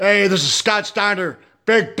Hey, this is Scott Steiner,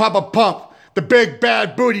 Big Papa Pump, the Big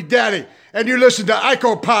Bad Booty Daddy, and you listen to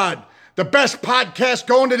IcoPod, the best podcast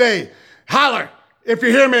going today. Holler if you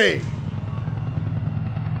hear me.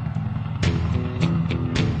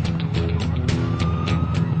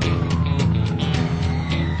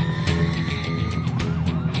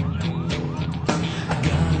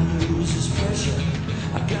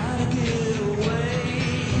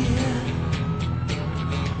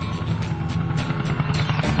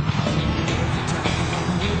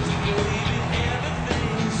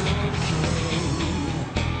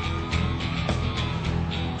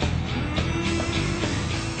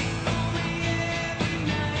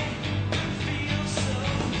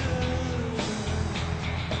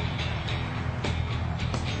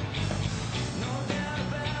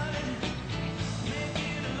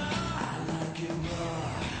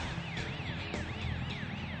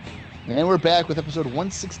 And we're back with episode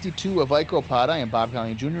 162 of IcoPod. I am Bob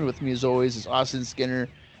Conley Jr. With me, as always, is Austin Skinner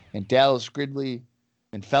and Dallas Gridley.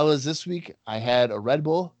 And fellas, this week I had a Red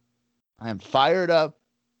Bull. I am fired up.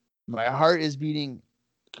 My heart is beating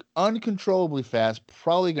uncontrollably fast.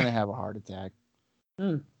 Probably going to have a heart attack.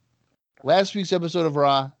 Last week's episode of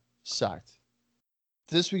Raw sucked.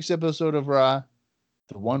 This week's episode of Raw,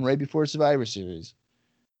 the one right before Survivor Series,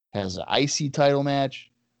 has an IC title match.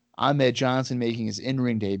 Ahmed Johnson making his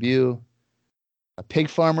in-ring debut. A pig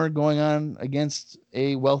farmer going on against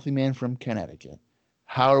a wealthy man from Connecticut.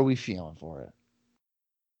 How are we feeling for it?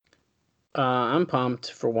 I'm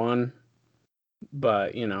pumped for one,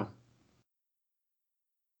 but you know.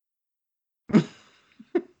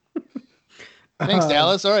 Thanks,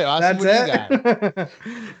 Dallas. All right, Austin, what do you got?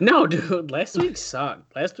 No, dude, last week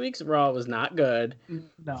sucked. Last week's Raw was not good.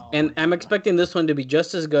 No. And I'm expecting this one to be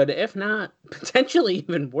just as good, if not potentially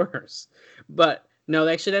even worse. But no,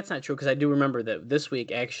 actually, that's not true, because I do remember that this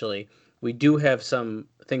week, actually, we do have some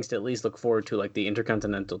things to at least look forward to, like the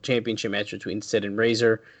Intercontinental Championship match between Sid and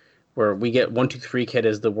Razor, where we get 1-2-3 Kid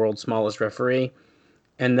as the world's smallest referee.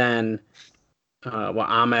 And then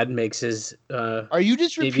Ahmed makes his Are you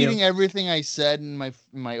just debut. repeating everything I said in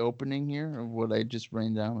my opening here, or what I just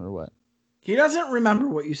ran down, or what? He doesn't remember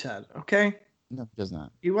what you said, okay? No, it does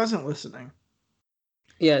not. He wasn't listening.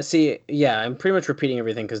 Yeah, see, yeah, I'm pretty much repeating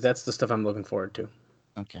everything because that's the stuff I'm looking forward to.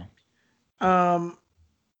 Okay. I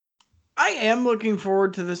am looking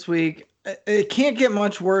forward to this week. It can't get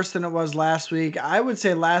much worse than it was last week. I would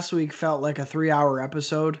say last week felt like a 3-hour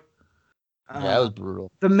episode. Yeah, that was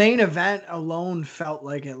brutal. The main event alone felt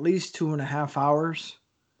like at least 2.5 hours.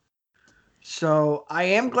 So I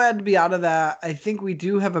am glad to be out of that. I think we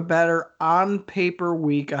do have a better on-paper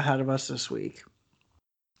week ahead of us this week.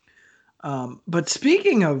 But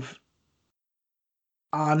speaking of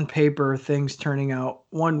on-paper things turning out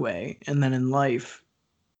one way and then in life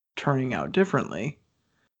turning out differently,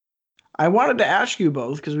 I wanted to ask you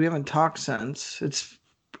both, because we haven't talked since. It's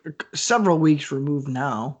several weeks removed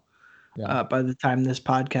now. Yeah. By the time this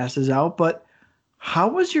podcast is out. But how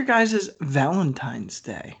was your guys' Valentine's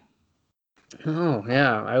Day? Oh,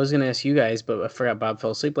 yeah. I was going to ask you guys, but I forgot Bob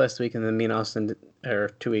fell asleep last week, and then me and Austin, or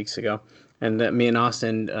 2 weeks ago, and me and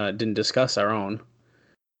Austin didn't discuss our own.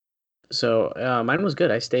 So mine was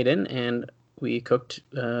good. I stayed in, and we cooked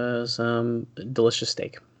some delicious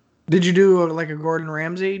steak. Did you do like a Gordon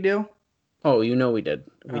Ramsay deal? Oh, you know we did.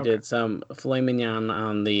 We Okay. did some filet mignon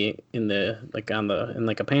in like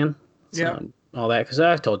a pan. Yeah. All that, because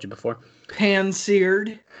I told you before. Pan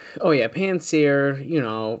seared. Oh yeah, pan seared.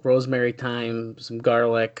 Rosemary, thyme, some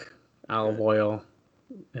garlic, olive oil,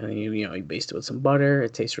 and you baste it with some butter.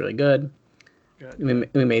 It tastes really good.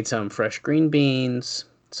 Good. We made some fresh green beans,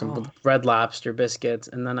 some Red Lobster biscuits,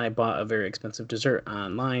 and then I bought a very expensive dessert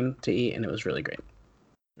online to eat, and it was really great.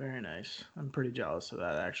 Very nice. I'm pretty jealous of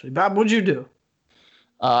that, actually. Bob, what'd you do?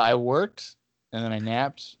 I worked, and then I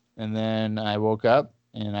napped, and then I woke up,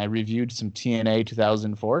 and I reviewed some TNA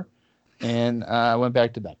 2004, and I went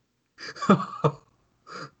back to bed.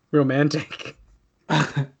 Romantic.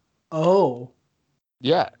 Oh.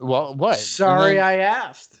 Yeah. Well, what? Sorry, I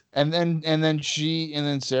asked. And then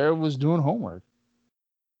Sarah was doing homework.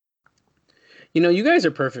 You guys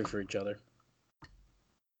are perfect for each other.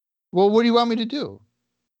 Well, what do you want me to do?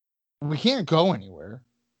 We can't go anywhere.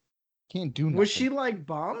 Can't do nothing. Was she like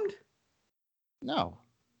bummed? No.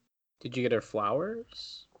 Did you get her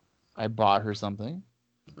flowers? I bought her something.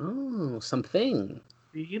 Oh, something.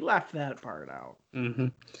 He left that part out. Mm-hmm.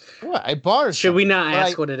 What? I bought her. Should we something. not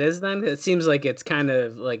ask what it is then? It seems like it's kind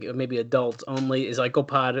of like maybe adult only. Is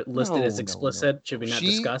IcoPod listed as explicit? No. Should we not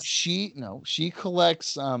discuss? She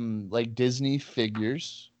collects like Disney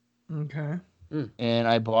figures. Okay. And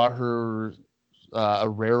I bought her a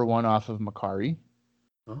rare one off of Macari.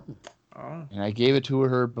 Oh. Oh. And I gave it to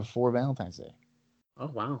her before Valentine's Day.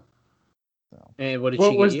 Oh wow. So. And what did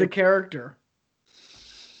What she was get the you? character?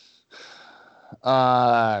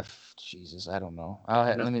 Jesus, I don't know.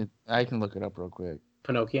 I can look it up real quick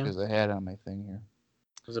Pinocchio? because I had it on my thing here.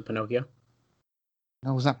 Was it Pinocchio?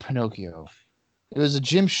 No, it was not Pinocchio. It was a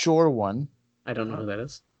Jim Shore one. I don't know who that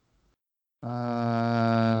is.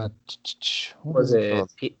 What Was it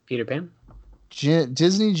called? Peter Pan?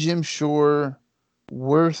 Disney Jim Shore,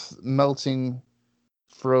 Worth Melting,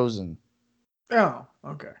 Frozen. Oh,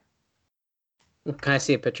 okay. Can I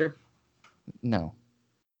see a picture? No.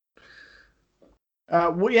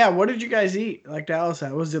 Well, yeah. What did you guys eat? Like Dallas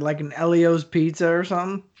said, was it like an Elio's pizza or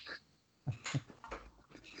something?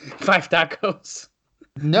 5 tacos.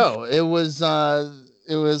 No, it was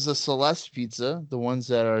a Celeste pizza, the ones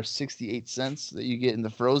that are 68 cents that you get in the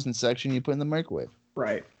frozen section you put in the microwave.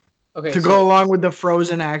 Right. Okay. To go along with the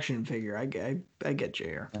Frozen action figure. I get you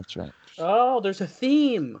here. That's right. Oh, there's a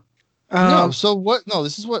theme. No, so what? No,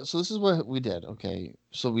 this is what we did. Okay,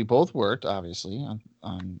 so we both worked obviously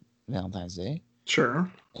on Valentine's Day, Sure.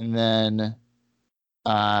 and then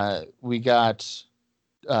we got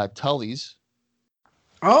Tully's.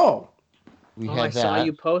 Oh. We I had saw that.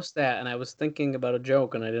 you post that, and I was thinking about a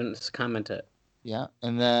joke, and I didn't comment it. Yeah,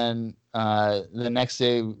 and then the next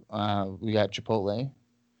day we got Chipotle.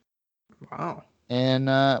 Wow.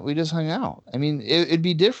 And we just hung out. I mean, it'd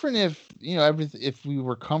be different if if we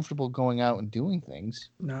were comfortable going out and doing things.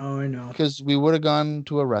 No, I know. Because we would have gone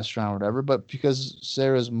to a restaurant or whatever, but because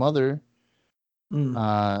Sarah's mother is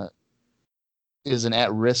an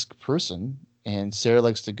at-risk person, and Sarah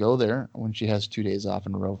likes to go there when she has 2 days off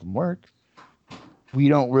in a row from work, we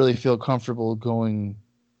don't really feel comfortable going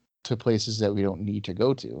to places that we don't need to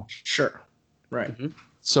go to. Sure. Right. Mm-hmm.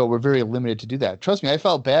 So we're very limited to do that. Trust me, I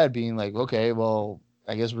felt bad being like, okay, well,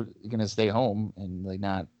 I guess we're gonna stay home and like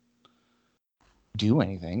not do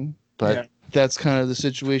anything. But that's kind of the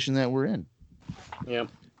situation that we're in. Yeah.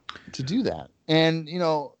 To do that. And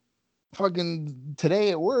fucking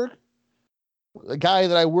today at work, a guy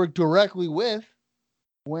that I work directly with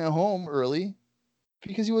went home early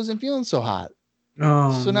because he wasn't feeling so hot.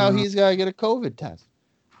 Oh, so now he's gotta get a COVID test.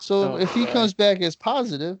 So if he comes back as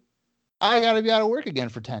positive, I got to be out of work again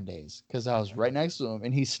for 10 days because I was right next to him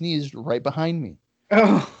and he sneezed right behind me.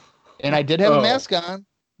 Oh. And I did have a mask on,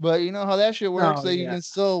 but you know how that shit works. You can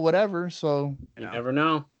still whatever. So you never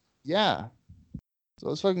know. Yeah.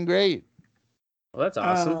 So it's fucking great. Well, that's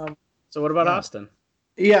awesome. So what about Austin?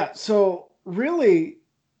 Yeah. So really,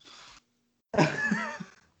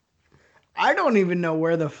 I don't even know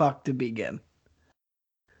where the fuck to begin.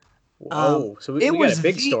 Whoa. So we got a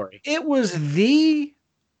big story. It was the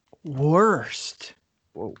worst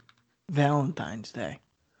Whoa. Valentine's Day.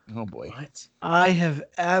 Oh boy. What? I have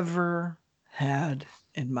ever had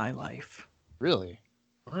in my life. Really?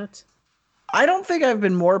 What? I don't think I've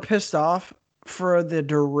been more pissed off for the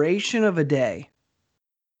duration of a day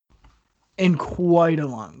in quite a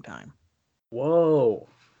long time. Whoa.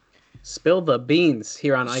 Spill the beans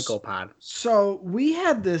here on IcoPod. So we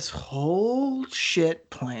had this whole shit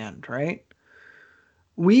planned, right?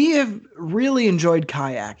 We have really enjoyed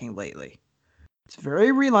kayaking lately. It's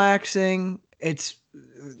very relaxing. It's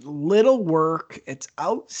little work. It's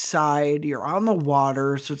outside. You're on the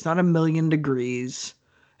water, so it's not 1,000,000 degrees.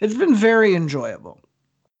 It's been very enjoyable.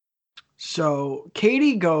 So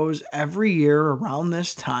Katie goes every year around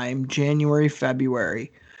this time, January,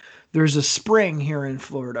 February. There's a spring here in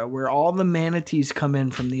Florida where all the manatees come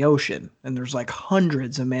in from the ocean, and there's like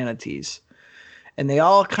hundreds of manatees. And they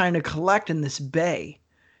all kind of collect in this bay.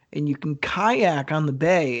 And you can kayak on the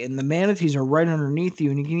bay, and the manatees are right underneath you,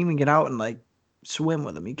 and you can even get out and like swim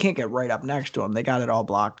with them. You can't get right up next to them. They got it all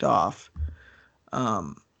blocked off.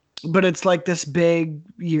 But it's like this big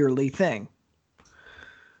yearly thing.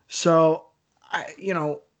 So,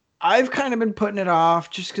 I've kind of been putting it off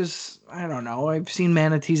just because, I don't know, I've seen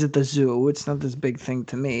manatees at the zoo. It's not this big thing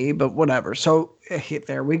to me, but whatever. So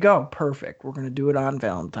there we go. Perfect. We're going to do it on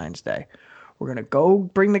Valentine's Day. We're going to go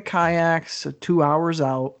bring the kayaks 2 hours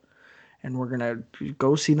out, and we're going to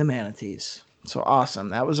go see the manatees. So awesome.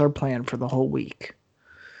 That was our plan for the whole week.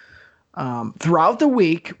 Throughout the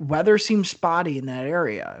week, weather seemed spotty in that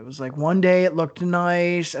area. It was like one day it looked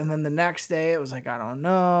nice, and then the next day it was like, I don't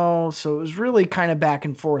know. So it was really kind of back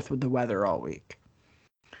and forth with the weather all week.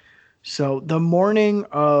 So the morning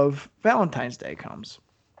of Valentine's Day comes,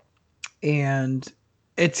 and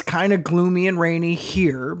it's kind of gloomy and rainy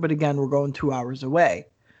here, but again, we're going 2 hours away.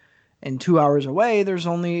 And 2 hours away, they're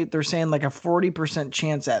saying like a 40%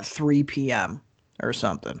 chance at 3 p.m. or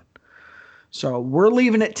something. So we're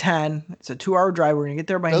leaving at 10. It's a 2-hour drive. We're going to get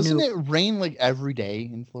there by Doesn't noon. it rain like every day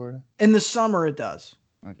in Florida? In the summer, it does.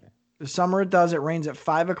 Okay. The summer, it does. It rains at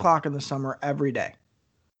 5 o'clock in the summer every day.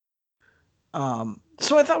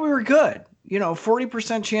 So I thought we were good.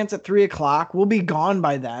 40% chance at 3 o'clock. We'll be gone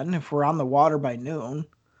by then if we're on the water by noon.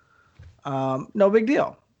 No big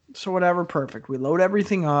deal. So whatever, perfect. We load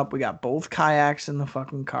everything up. We got both kayaks in the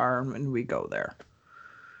fucking car, and we go there.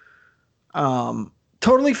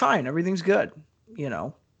 Totally fine. Everything's good,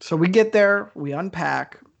 So we get there, we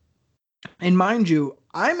unpack. And mind you,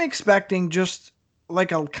 I'm expecting just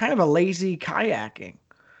like a kind of a lazy kayaking,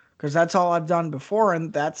 because that's all I've done before.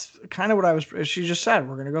 And that's kind of what she just said,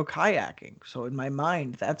 we're going to go kayaking. So in my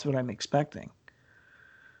mind, that's what I'm expecting.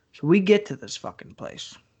 So we get to this fucking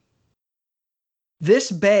place.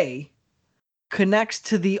 This bay connects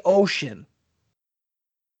to the ocean.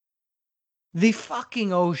 The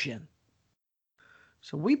fucking ocean.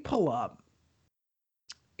 So we pull up,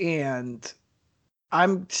 and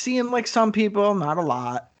I'm seeing like some people, not a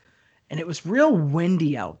lot, and it was real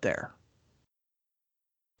windy out there.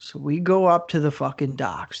 So we go up to the fucking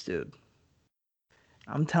docks, dude.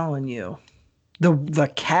 I'm telling you,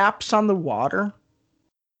 the caps on the water,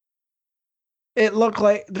 it looked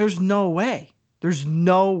like there's no way. There's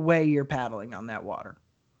no way you're paddling on that water.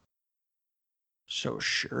 So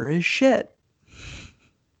sure as shit,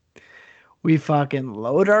 we fucking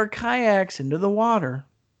load our kayaks into the water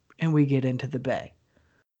and we get into the bay.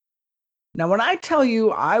 Now, when I tell you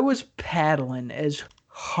I was paddling as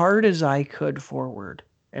hard as I could forward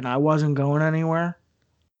and I wasn't going anywhere,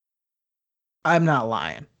 I'm not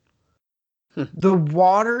lying. The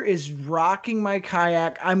water is rocking my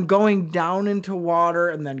kayak. I'm going down into water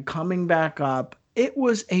and then coming back up. It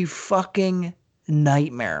was a fucking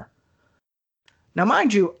nightmare. Now,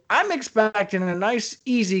 mind you, I'm expecting a nice,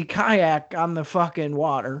 easy kayak on the fucking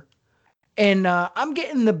water. And I'm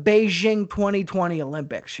getting the Beijing 2020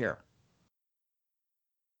 Olympics here.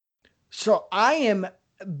 So I am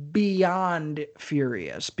beyond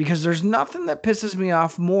furious, because there's nothing that pisses me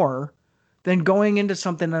off more than going into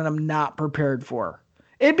something that I'm not prepared for.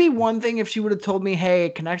 It'd be one thing if she would have told me, hey,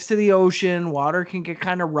 it connects to the ocean, water can get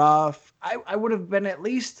kind of rough. I would have been at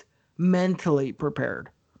least mentally prepared.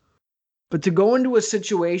 But to go into a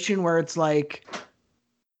situation where it's like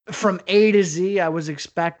from A to Z, I was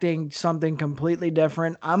expecting something completely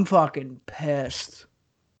different. I'm fucking pissed.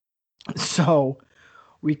 So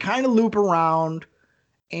we kind of loop around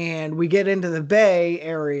and we get into the bay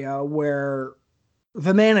area where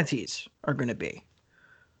the manatees are going to be.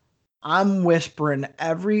 I'm whispering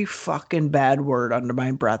every fucking bad word under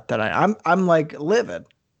my breath that I'm like livid.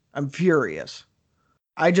 I'm furious.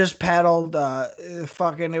 I just paddled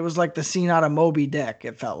it was like the scene out of Moby Dick.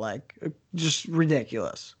 It felt like just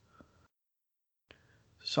ridiculous.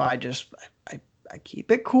 So I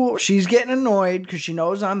keep it cool. She's getting annoyed because she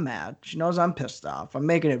knows I'm mad. She knows I'm pissed off. I'm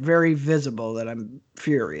making it very visible that I'm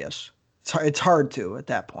furious. It's hard to at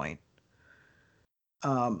that point.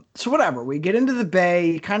 So whatever. We get into the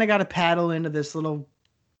bay. You kind of got to paddle into this little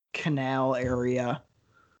canal area.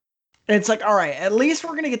 And it's like, all right, at least we're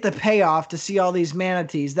going to get the payoff to see all these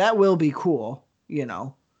manatees. That will be cool,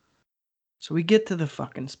 So we get to the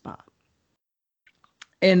fucking spot.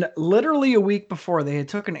 And literally a week before, they had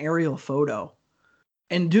took an aerial photo.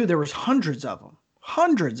 And dude, there was hundreds of them.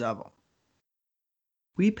 Hundreds of them.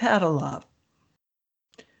 We paddle up.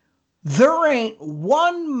 There ain't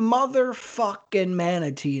one motherfucking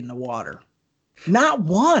manatee in the water. Not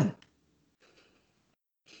one.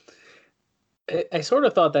 I sort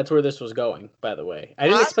of thought that's where this was going, by the way. I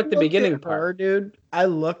didn't expect the beginning part. Dude, I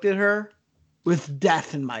looked at her with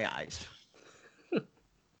death in my eyes.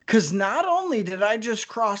 Because not only did I just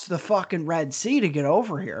cross the fucking Red Sea to get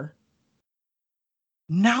over here,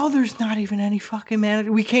 now there's not even any fucking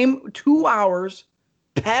manatee. We came 2 hours,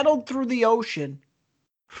 paddled through the ocean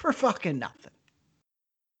for fucking nothing.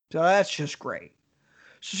 So that's just great.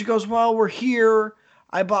 So she goes, well, we're here.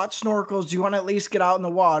 I bought snorkels. Do you want to at least get out in the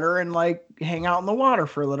water and like hang out in the water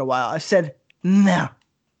for a little while? I said, no,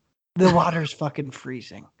 the water's fucking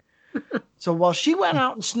freezing. So while she went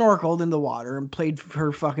out and snorkeled in the water and played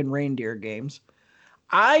her fucking reindeer games,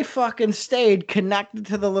 I fucking stayed connected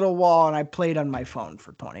to the little wall and I played on my phone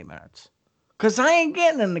for 20 minutes. Because I ain't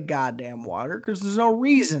getting in the goddamn water because there's no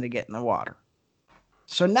reason to get in the water.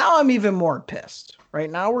 So now I'm even more pissed.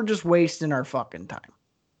 Right now we're just wasting our fucking time.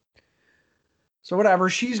 So whatever,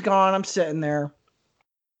 she's gone. I'm sitting there.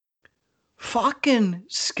 Fucking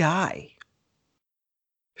sky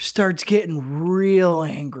starts getting real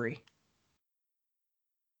angry.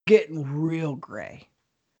 Getting real gray.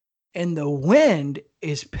 And the wind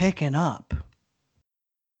is picking up.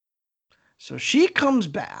 So she comes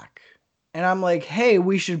back, and I'm like, hey,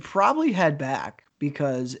 we should probably head back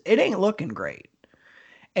because it ain't looking great.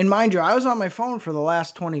 And mind you, I was on my phone for the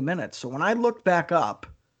last 20 minutes. So when I looked back up,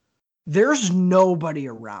 there's nobody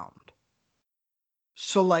around.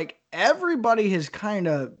 So, like, everybody has kind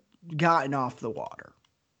of gotten off the water.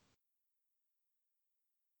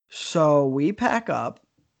 So we pack up,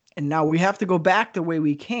 and now we have to go back the way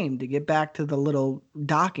we came to get back to the little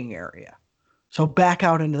docking area. So back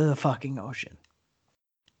out into the fucking ocean.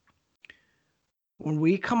 When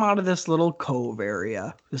we come out of this little cove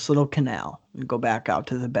area, this little canal, and go back out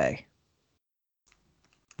to the bay,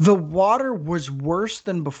 the water was worse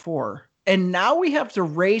than before. And now we have to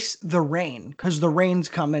race the rain because the rain's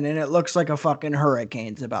coming and it looks like a fucking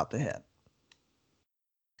hurricane's about to hit.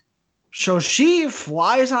 So she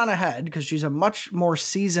flies on ahead because she's a much more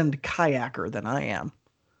seasoned kayaker than I am.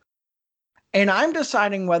 And I'm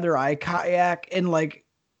deciding whether I kayak and like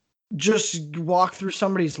just walk through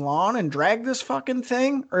somebody's lawn and drag this fucking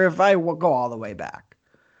thing or if I will go all the way back.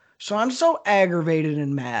 So I'm so aggravated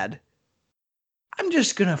and mad. I'm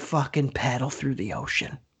just going to fucking paddle through the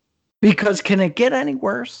ocean. Because can it get any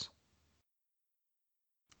worse?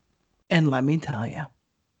 And let me tell you.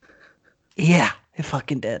 Yeah, it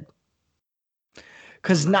fucking did.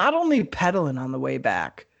 Because not only pedaling on the way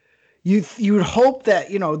back, you would hope that,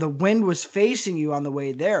 you know, the wind was facing you on the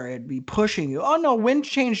way there. It'd be pushing you. Oh, no, wind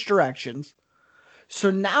changed directions. So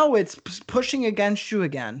now it's pushing against you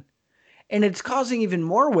again. And it's causing even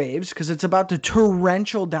more waves because it's about to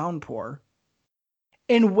torrential downpour.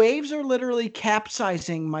 And waves are literally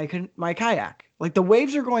capsizing my kayak. Like the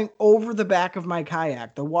waves are going over the back of my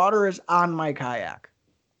kayak. The water is on my kayak.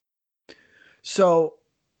 So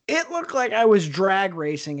it looked like I was drag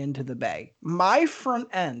racing into the bay. My front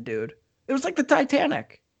end, dude, it was like the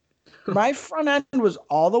Titanic. My front end was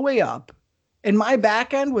all the way up and my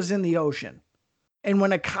back end was in the ocean. And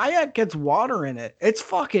when a kayak gets water in it, it's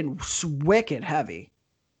fucking wicked heavy.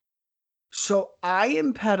 So I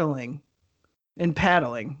am paddling,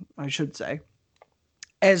 I should say,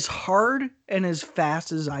 as hard and as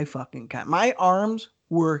fast as I fucking can. My arms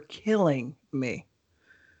were killing me.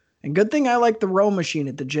 And good thing I like the row machine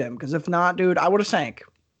at the gym, because if not, dude, I would have sank.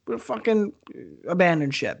 Would have fucking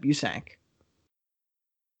abandoned ship. You sank.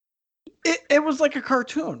 It was like a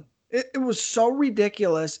cartoon. It was so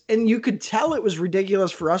ridiculous. And you could tell it was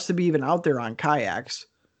ridiculous for us to be even out there on kayaks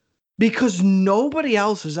because nobody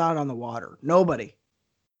else is out on the water. Nobody.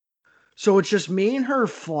 So it's just me and her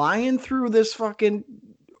flying through this fucking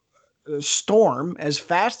storm as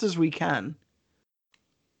fast as we can.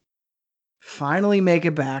 Finally make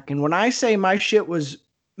it back. And when I say my shit was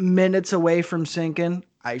minutes away from sinking,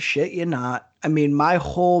 I shit you not. I mean, my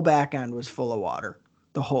whole back end was full of water.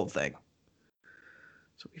 The whole thing.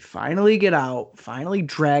 So we finally get out, finally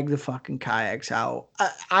drag the fucking kayaks out.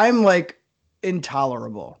 I'm like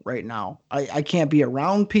intolerable right now. I can't be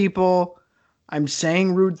around people. I'm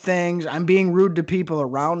saying rude things. I'm being rude to people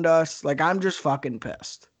around us. Like, I'm just fucking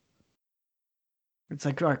pissed. It's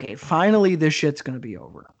like, okay, finally this shit's going to be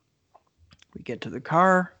over. We get to the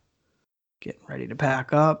car, getting ready to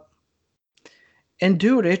pack up. And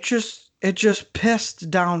dude, it just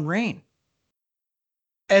pissed down rain.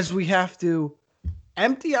 As we have to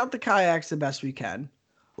empty out the kayaks the best we can,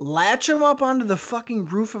 latch them up onto the fucking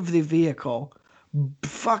roof of the vehicle,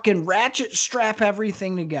 fucking ratchet strap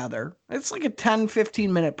everything together. It's like a 10-15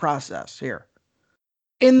 minute process here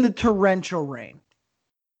in the torrential rain.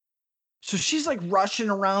 So she's like rushing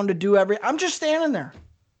around to do I'm just standing there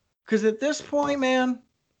because at this point, man,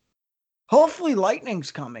 hopefully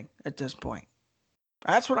lightning's coming at this point.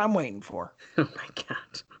 That's what I'm waiting for. Oh my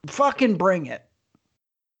God. Fucking bring it.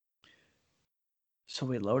 So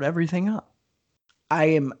we load everything up. I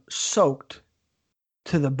am soaked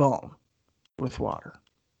to the bone with water.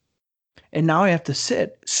 And now I have to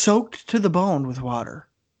sit soaked to the bone with water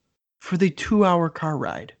for the 2-hour car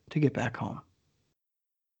ride to get back home.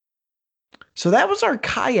 So that was our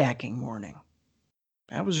kayaking morning.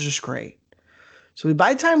 That was just great. So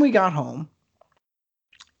by the time we got home,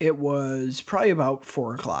 it was probably about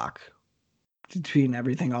 4 o'clock between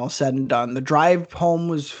everything all said and done. The drive home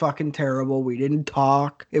was fucking terrible. We didn't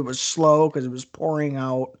talk. It was slow because it was pouring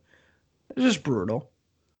out. It was just brutal.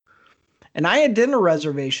 And I had dinner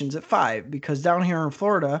reservations at 5 because down here in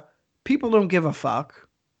Florida, people don't give a fuck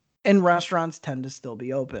and restaurants tend to still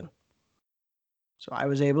be open. So I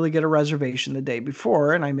was able to get a reservation the day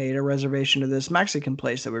before, and I made a reservation to this Mexican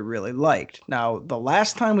place that we really liked. Now, the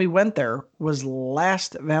last time we went there was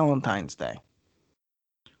last Valentine's Day.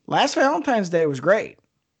 Last Valentine's Day was great.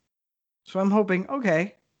 So I'm hoping,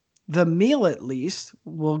 okay, the meal at least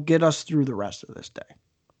will get us through the rest of this day.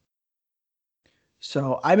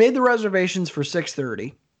 So I made the reservations for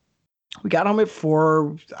 6:30. We got home at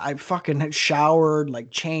 4. I fucking had showered,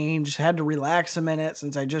 like changed, had to relax a minute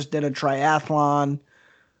since I just did a triathlon.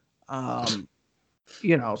 So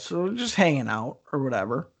just hanging out or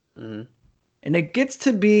whatever. Mm-hmm. And it gets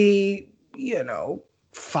to be,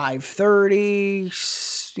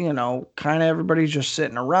 5:30, kind of everybody's just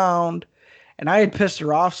sitting around. And I had pissed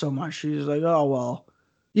her off so much. She was like, oh, well,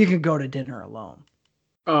 you can go to dinner alone.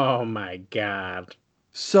 Oh my God.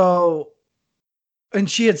 So, and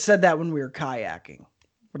she had said that when we were kayaking,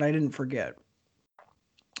 but I didn't forget.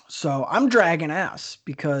 So I'm dragging ass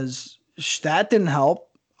because that didn't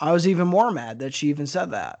help. I was even more mad that she even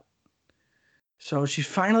said that. So she's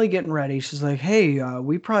finally getting ready. She's like, hey,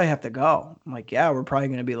 we probably have to go. I'm like, yeah, we're probably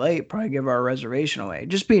going to be late. Probably give our reservation away.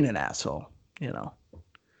 Just being an asshole,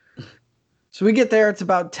 So we get there. It's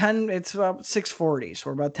about 6:40. So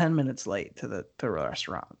we're about 10 minutes late to the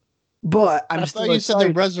restaurant. But I thought you said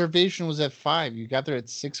the reservation was at 5. You got there at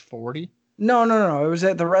 6:40? No. It was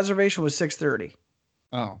the reservation was 6:30.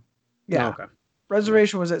 Oh. Yeah. Okay.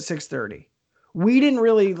 Reservation was at 6:30. We didn't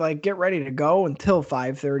really get ready to go until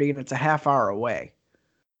 5:30, and it's a half hour away.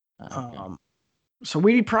 Okay. So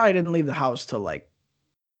we probably didn't leave the house till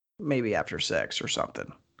maybe after 6 or something.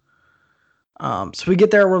 So we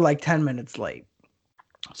get there, we're 10 minutes late.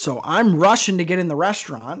 So I'm rushing to get in the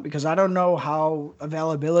restaurant because I don't know how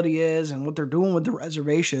availability is and what they're doing with the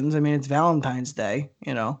reservations. I mean, it's Valentine's Day,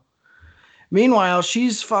 Meanwhile,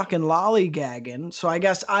 she's fucking lollygagging. So I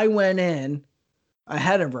guess I went in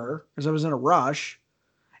ahead of her because I was in a rush,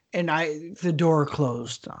 and the door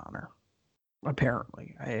closed on her.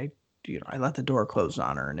 Apparently, I let the door close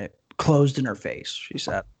on her, and it closed in her face. She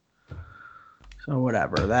said, so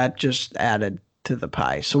whatever. That just added to the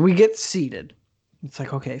pie. So we get seated. It's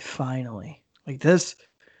like, okay, finally, this.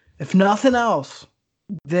 If nothing else,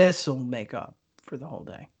 this will make up for the whole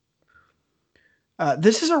day.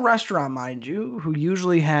 This is a restaurant, mind you, who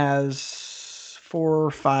usually has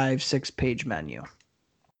 4, 5, 6-page menu.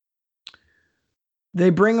 They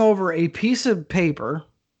bring over a piece of paper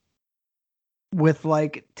with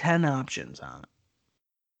 10 options on it.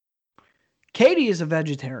 Katie is a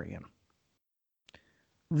vegetarian.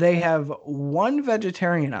 They have one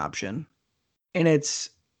vegetarian option, and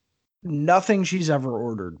it's nothing she's ever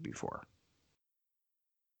ordered before.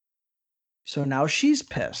 So now she's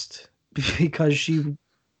pissed because she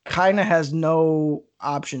kind of has no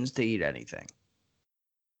options to eat anything.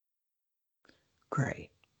 Great.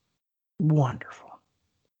 Wonderful.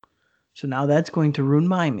 So now that's going to ruin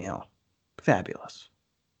my meal. Fabulous.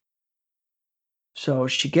 So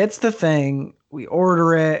she gets the thing. We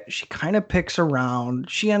order it. She kind of picks around.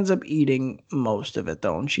 She ends up eating most of it,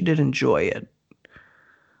 though, and she did enjoy it.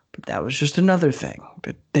 But that was just another thing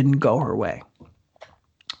that didn't go her way.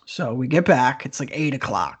 So we get back. It's 8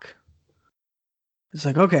 o'clock. It's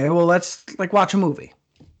okay, well, let's watch a movie.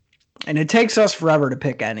 And it takes us forever to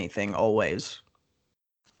pick anything, always.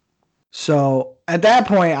 So at that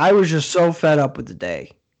point, I was just so fed up with the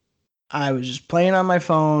day. I was just playing on my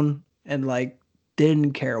phone and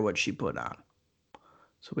didn't care what she put on.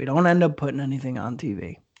 So we don't end up putting anything on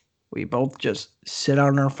TV. We both just sit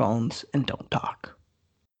on our phones and don't talk.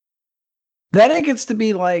 Then it gets to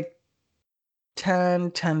be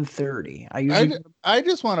 10:30. I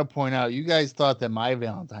just want to point out, you guys thought that my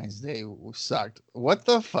Valentine's Day sucked. What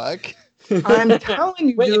the fuck? I'm telling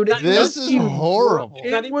you, dude, this is horrible.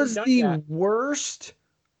 It was the worst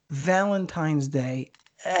Valentine's Day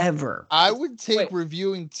ever. I would take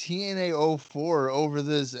reviewing TNA 04 over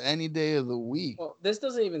this any day of the week. Well, this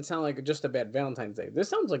doesn't even sound like just a bad Valentine's Day. This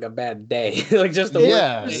sounds like a bad day. Just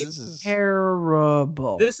this is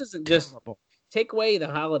terrible. This isn't just take away the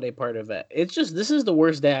holiday part of it. It's just this is the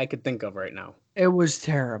worst day I could think of right now. It was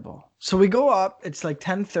terrible. So we go up. It's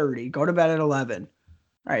 10:30. Go to bed at 11.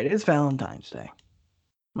 All right, it's Valentine's Day.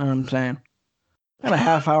 You know what I'm saying? Got a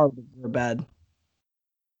half hour before bed.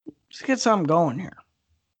 Just get something going here.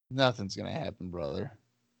 Nothing's gonna happen, brother.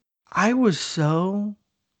 I was so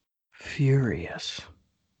furious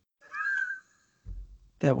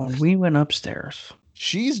that when we went upstairs,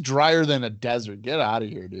 she's drier than a desert. Get out of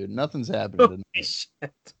here, dude. Nothing's happening.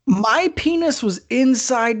 My penis was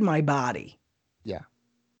inside my body. Yeah.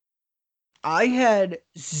 I had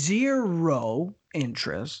zero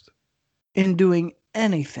interest in doing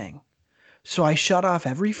anything. So I shut off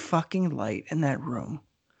every fucking light in that room.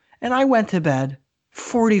 And I went to bed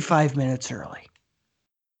 45 minutes early.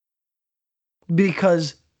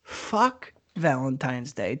 Because fuck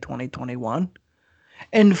Valentine's Day 2021.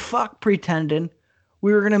 And fuck pretending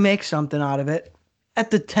we were going to make something out of it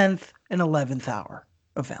at the 10th and 11th hour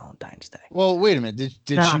of Valentine's Day. Well, wait a minute.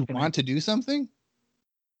 Did she want to do something?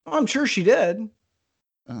 Well, I'm sure she did.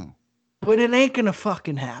 Oh. But it ain't gonna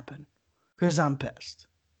fucking happen. Because I'm pissed.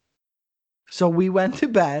 So we went to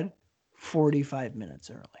bed 45 minutes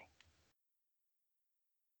early.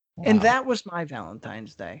 Wow. And that was my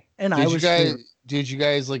Valentine's Day. And I was did you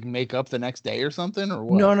guys like make up the next day or something or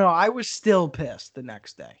what? No, I was still pissed the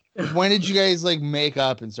next day. When did you guys like make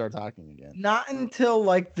up and start talking again? Not until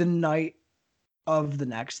like the night of the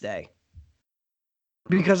next day.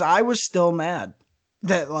 Because I was still mad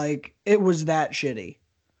that like it was that shitty.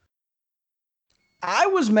 I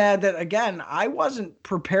was mad that again, I wasn't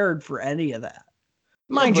prepared for any of that.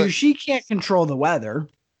 Mind you, she can't control the weather.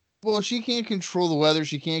 Well, she can't control the weather.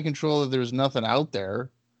 She can't control that there's nothing out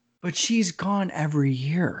there. But she's gone every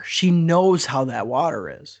year. She knows how that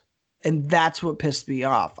water is. And that's what pissed me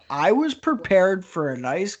off. I was prepared for a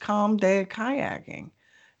nice, calm day of kayaking,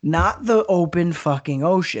 not the open fucking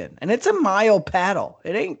ocean. And it's a mile paddle.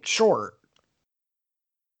 It ain't short.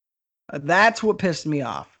 That's what pissed me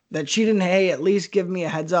off. That she didn't, hey, at least give me a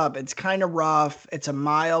heads up. It's kind of rough. It's a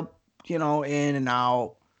mile, in and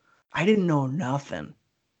out. I didn't know nothing.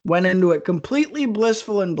 Went into it completely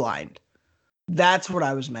blissful and blind. That's what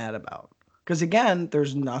I was mad about. Because again,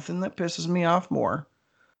 there's nothing that pisses me off more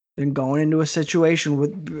than going into a situation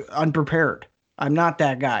with unprepared. I'm not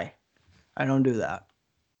that guy. I don't do that.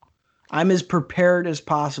 I'm as prepared as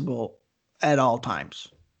possible at all times.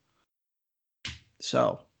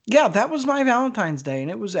 So, yeah, that was my Valentine's Day, and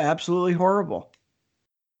it was absolutely horrible.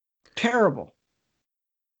 Terrible.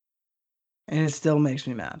 And it still makes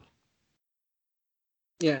me mad.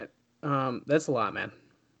 Yeah, that's a lot, man.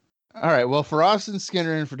 All right, well, for Austin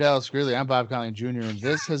Skinner and for Dallas Gridley, I'm Bob Conley Jr., and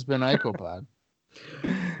this has been IcoPod.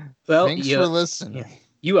 Well, thanks for listening. Yeah.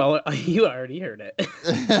 You already heard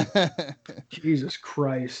it. Jesus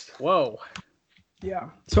Christ. Whoa. Yeah.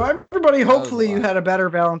 So everybody, hopefully you had a better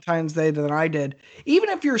Valentine's Day than I did. Even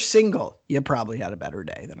if you're single, you probably had a better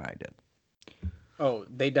day than I did. Oh,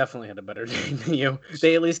 they definitely had a better day than you.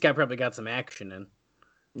 They at least probably got some action in.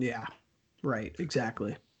 Yeah. Right.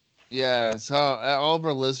 Exactly. Yeah. So all of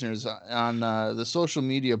our listeners on the social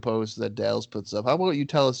media posts that Dales puts up, how about you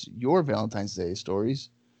tell us your Valentine's Day stories?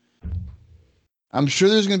 I'm sure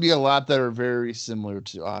there's going to be a lot that are very similar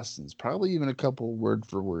to Austin's. Probably even a couple word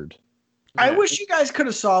for word. Yeah. I wish you guys could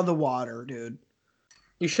have saw the water, dude.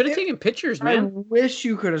 You should have taken pictures, man. I wish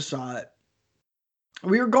you could have saw it.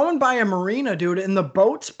 We were going by a marina, dude, and the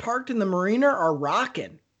boats parked in the marina are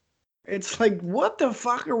rocking. It's like, what the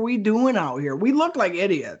fuck are we doing out here? We look like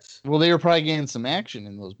idiots. Well, they were probably getting some action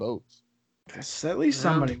in those boats. That's at least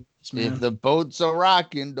somebody. If the boats are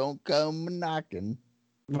rocking, don't come knocking.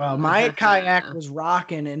 Well, my kayak was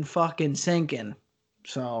rocking and fucking sinking.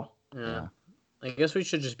 So yeah. I guess we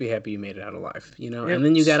should just be happy you made it out alive, And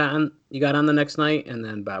then you got on the next night, and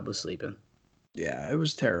then Bob was sleeping. Yeah, it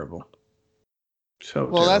was terrible. So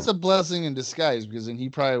well, that's a blessing in disguise, because then he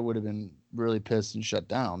probably would have been really pissed and shut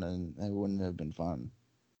down, and it wouldn't have been fun.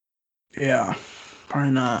 Yeah,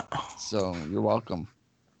 probably not. So you're welcome.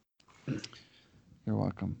 You're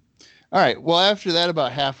welcome. All right. Well, after that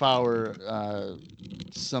about half-hour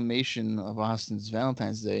summation of Austin's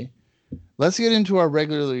Valentine's Day, let's get into our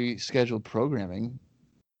regularly scheduled programming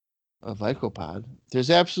of IcoPod. There's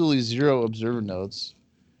absolutely zero observer notes.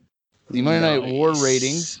 The Monday Night War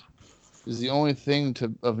ratings is the only thing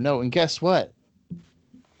of note. And guess what?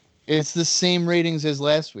 It's the same ratings as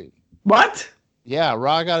last week. What? Yeah,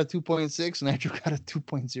 Raw got a 2.6, Nitro got a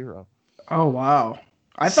 2.0. Oh, wow.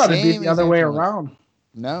 I thought it'd be the other way around.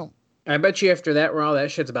 No. I bet you after that Raw, that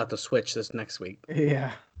shit's about to switch this next week.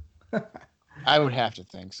 Yeah. I would have to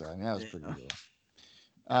think so. I mean, that was pretty good.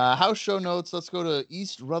 House show notes. Let's go to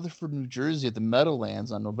East Rutherford, New Jersey at the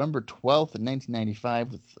Meadowlands on November 12th,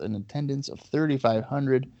 1995 with an attendance of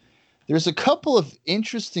 3,500. There's a couple of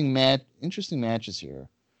interesting matches here.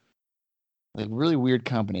 Like really weird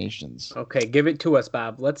combinations. Okay, give it to us,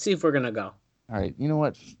 Bob. Let's see if we're going to go. All right. You know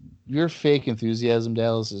what? Your fake enthusiasm,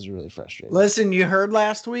 Dallas, is really frustrating. Listen, you heard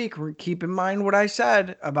last week. Keep in mind what I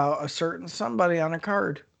said about a certain somebody on a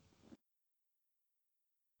card.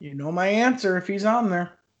 You know my answer if he's on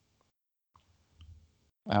there.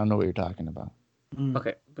 I don't know what you're talking about.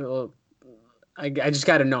 Okay. Well, I just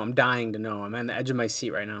got to know. I'm dying to know. I'm on the edge of my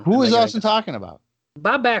seat right now. Who is Austin talking about?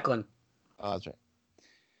 Bob Backlund. Oh, that's right.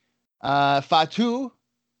 Fatu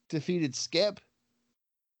defeated Skip.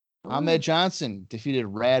 Ahmed Johnson defeated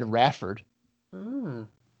Rad Radford. Oh.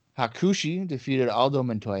 Hakushi defeated Aldo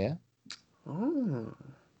Montoya. Oh.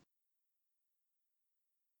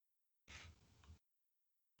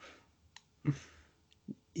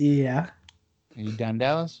 Yeah. Are you done,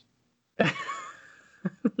 Dallas?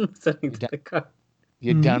 Sending to the car.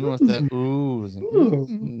 You're done with the oohs.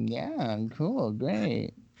 And, yeah, cool,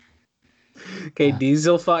 great. Okay,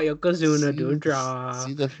 Diesel fought Yokozuna to a draw.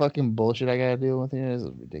 See the fucking bullshit I gotta deal with here? This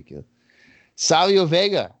is ridiculous. Savio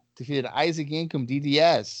Vega defeated Isaac Yankum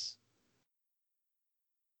DDS.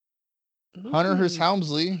 Hunter Hearst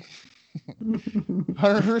Helmsley.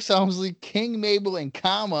 Hunter Hearst Helmsley, King Mabel, and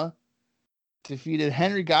Kama defeated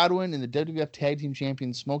Henry Godwin and the WWF Tag Team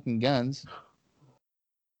Champions Smoking Guns.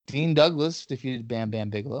 Dean Douglas defeated Bam Bam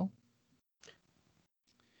Bigelow.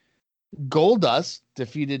 Goldust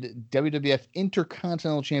defeated WWF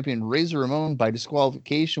Intercontinental Champion Razor Ramon by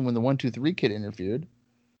disqualification when the 1-2-3 Kid interfered.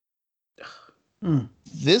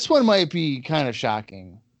 This one might be kind of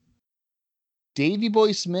shocking. Davey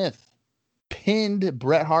Boy Smith pinned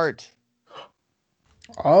Bret Hart.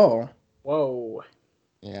 Oh. Whoa.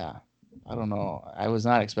 Yeah. I don't know. I was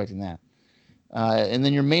not expecting that. And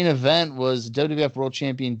then your main event was WWF World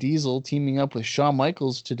Champion Diesel teaming up with Shawn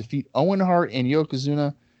Michaels to defeat Owen Hart and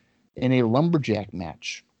Yokozuna in a lumberjack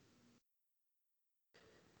match.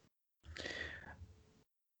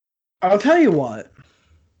 I'll tell you what.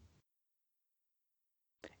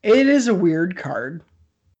 It is a weird card.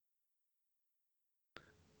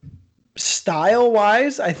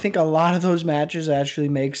 Style-wise, I think a lot of those matches actually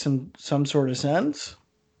make some sort of sense.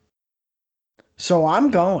 So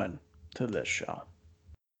I'm going to this show.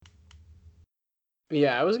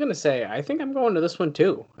 Yeah, I was gonna say I think I'm going to this one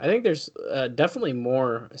too. I think there's definitely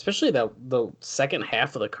more, especially the second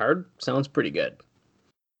half of the card sounds pretty good.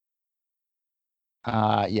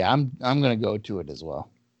 Yeah, I'm gonna go to it as well.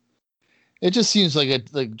 It just seems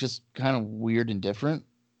like just kind of weird and different.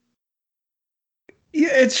 Yeah,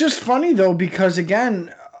 it's just funny though because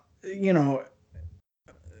again, you know,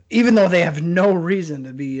 even though they have no reason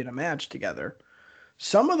to be in a match together,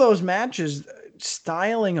 some of those matches,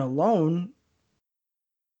 styling alone,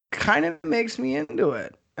 kind of makes me into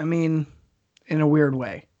it. I mean, in a weird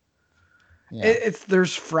way. Yeah.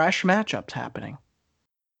 There's fresh matchups happening.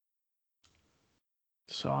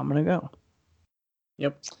 So I'm gonna go.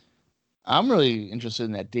 Yep. I'm really interested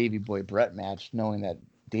in that Davey Boy Brett match, knowing that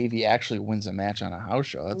Davey actually wins a match on a house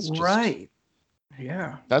show. That's just, right.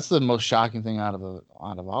 Yeah. That's the most shocking thing out of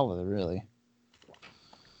all of it, really.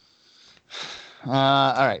 All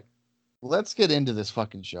right. Let's get into this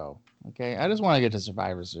fucking show. Okay. I just want to get to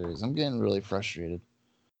Survivor Series. I'm getting really frustrated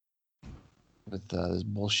with this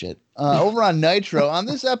bullshit. Over on Nitro, on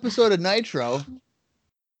this episode of Nitro,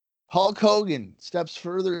 Hulk Hogan steps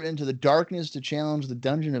further into the darkness to challenge the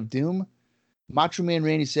Dungeon of Doom. Macho Man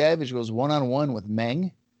Randy Savage goes one-on-one with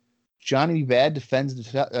Meng. Johnny B. Bad defends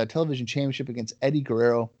the television championship against Eddie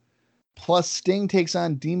Guerrero. Plus, Sting takes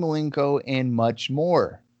on Dean Malenko and much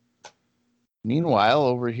more. Meanwhile,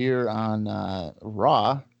 over here on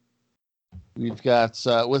Raw, we've got,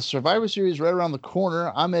 with Survivor Series right around the corner,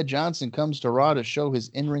 Ahmed Johnson comes to Raw to show his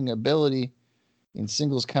in-ring ability in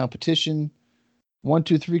singles competition.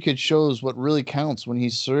 1-2-3 Kid shows what really counts when he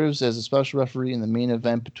serves as a special referee in the main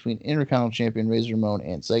event between Intercontinental Champion Razor Ramon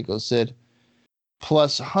and Psycho Sid.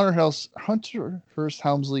 Plus Hunter Hearst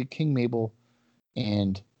Helmsley, King Mabel,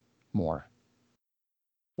 and more.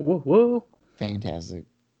 Whoa. Fantastic.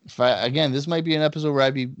 Again, this might be an episode where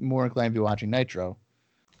I'd be more inclined to be watching Nitro.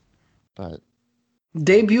 But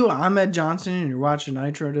debut Ahmed Johnson and you're watching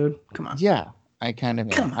Nitro, dude? Come on. Yeah, I kind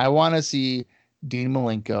of am. I want to see Dean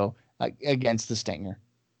Malenko against the Stinger.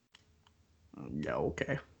 Yeah,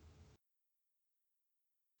 okay.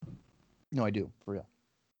 No, I do, for real.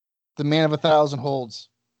 The man of 1,000 holds.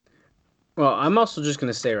 Well, I'm also just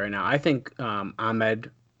going to say right now, I think Ahmed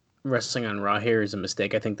wrestling on Raw here is a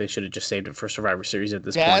mistake. I think they should have just saved it for Survivor Series at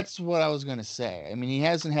this point. That's what I was going to say. I mean, he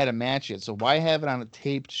hasn't had a match yet, so why have it on a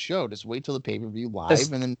taped show? Just wait till the pay-per-view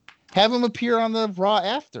live and then have him appear on the Raw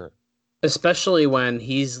after. Especially when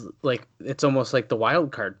he's like, it's almost like the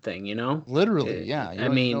wild card thing, you know? Literally, yeah. You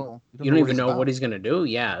don't even know what he's going to do.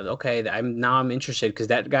 Yeah, okay. I'm interested because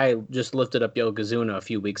that guy just lifted up Yokozuna a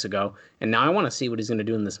few weeks ago, and now I want to see what he's going to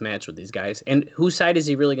do in this match with these guys. And whose side is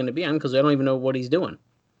he really going to be on? Because I don't even know what he's doing.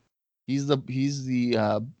 He's the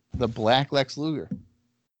Black Lex Luger.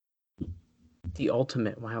 The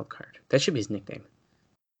ultimate wild card. That should be his nickname.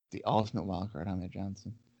 The ultimate wild card, Ahmed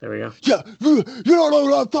Johnson. There we go. Yeah, you don't know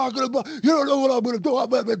what I'm talking about. You don't know what I'm going to do.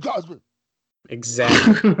 I'm Ahmed Johnson.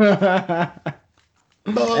 Exactly.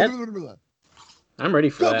 I'm ready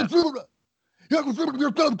for that.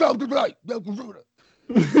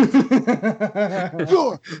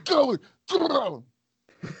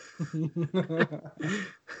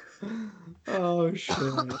 Oh, shit.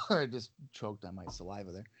 I just choked on my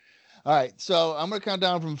saliva there. All right, so I'm going to count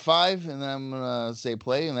down from 5, and then I'm going to say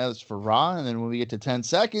play, and that is for Raw. And then when we get to 10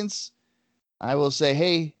 seconds, I will say,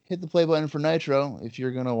 hey, hit the play button for Nitro if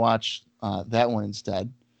you're going to watch that one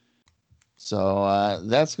instead. So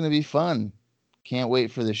that's going to be fun. Can't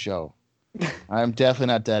wait for the show. I'm definitely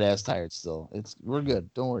not dead ass tired still. We're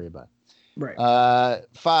good. Don't worry about it. Right.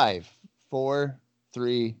 5, 4,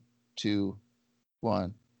 3, 2,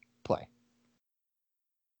 1, play.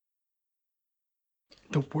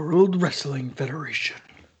 The World Wrestling Federation.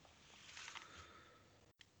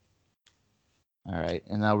 All right,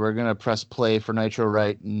 and now we're gonna press play for Nitro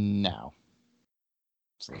right now.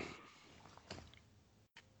 So.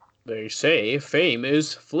 They say fame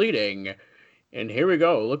is fleeting, and here we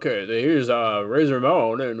go. Here's Razor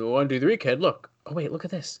Ramon and 1, 2, 3 Kid. Look. Oh wait, look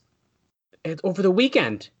at this. It's over the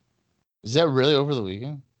weekend. Is that really over the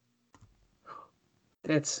weekend?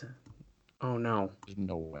 Oh no. There's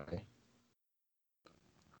no way.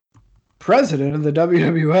 President of the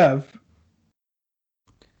WWF.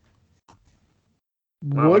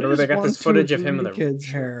 Wow, I wonder where they got this footage of him in the kid's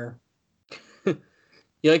hair.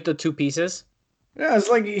 You like the 2 pieces? Yeah, it's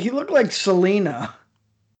like he looked like Selena.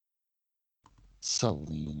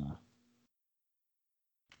 Selena.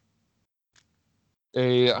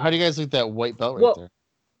 Hey, how do you guys like that white belt right there?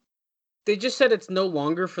 They just said it's no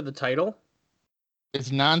longer for the title.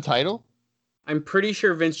 It's non-title? I'm pretty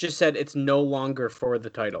sure Vince just said it's no longer for the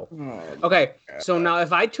title. Okay, so now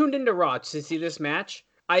if I tuned into Raw to see this match,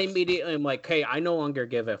 I immediately am like, hey, I no longer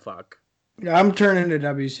give a fuck. Yeah, I'm turning to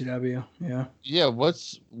WCW. Yeah. Yeah,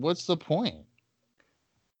 what's the point?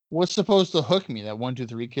 What's supposed to hook me? That 1, 2,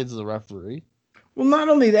 3 Kid's the referee? Well, not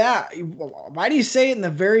only that, why do you say it in the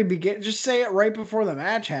very beginning? Just say it right before the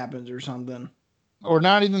match happens or something. Or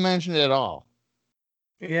not even mention it at all.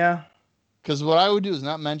 Yeah. Because what I would do is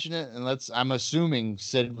not mention it, and I'm assuming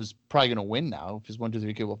Sid was probably going to win now, if his 1, 2,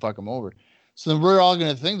 3 Kid will fuck him over. So then we're all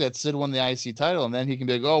going to think that Sid won the IC title, and then he can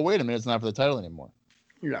be like, oh, wait a minute, it's not for the title anymore.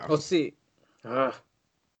 Yeah. Let's see.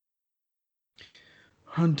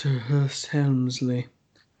 Hunter Hearst Helmsley.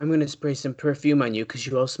 I'm going to spray some perfume on you because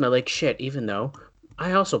you all smell like shit, even though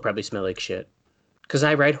I also probably smell like shit. Because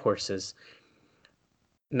I ride horses.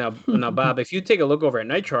 Now, Bob, if you take a look over at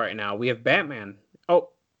Nitro right now, we have Batman. Oh,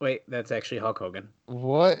 wait, that's actually Hulk Hogan.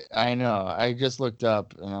 What? I know. I just looked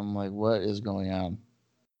up, and I'm like, what is going on?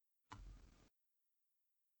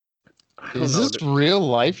 Is this real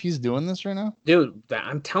life? He's doing this right now? Dude,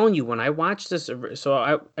 I'm telling you, when I watched this, so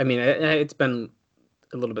I mean, it's been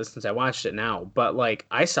a little bit since I watched it now, but like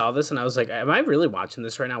I saw this and I was like, am I really watching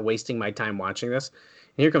this right now, wasting my time watching this?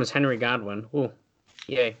 And here comes Henry Godwin. Ooh,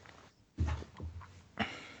 yay.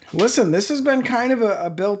 Listen, this has been kind of a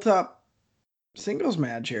built up singles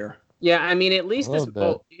match here. Yeah, I mean, at least it's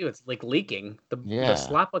like leaking. The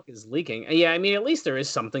slop book is leaking. Yeah, I mean, at least there is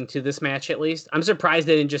something to this match, at least. I'm surprised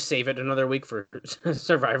they didn't just save it another week for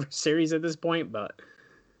Survivor Series at this point, but...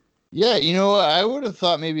 Yeah, you know, I would have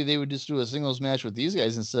thought maybe they would just do a singles match with these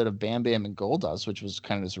guys instead of Bam Bam and Goldust, which was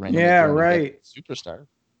kind of just random. Yeah, right. Superstar.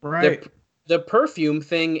 Right. The perfume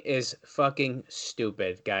thing is fucking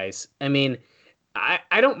stupid, guys. I mean,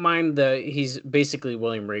 I don't mind he's basically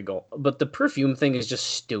William Regal, but the perfume thing is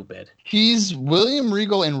just stupid. He's William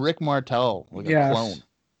Regal and Rick Martel, like a clone.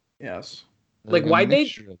 Yes. Like why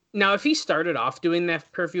now if he started off doing that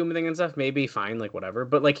perfume thing and stuff, maybe fine, like whatever.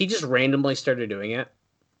 But like he just randomly started doing it.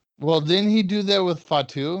 Well, didn't he do that with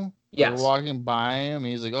Fatu? Yes. We're walking by him,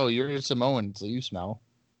 he's like, "Oh, you're Samoan, so you smell,"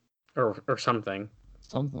 or something,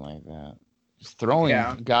 something like that. Just throwing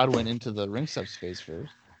Godwin into the ringside space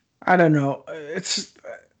first. I don't know.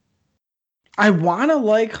 I want to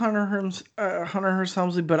like Hunter Hearst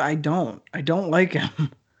Helmsley, but I don't. I don't like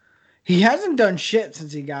him. He hasn't done shit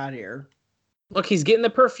since he got here. Look, he's getting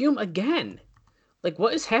the perfume again. Like,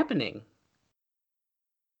 what is happening?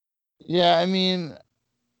 Yeah, I mean,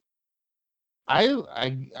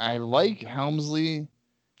 I like Helmsley,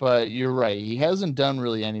 but you're right. He hasn't done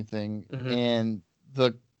really anything, and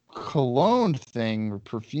the cologne thing or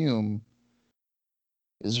perfume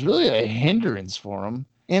is really a hindrance for him.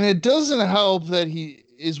 And it doesn't help that he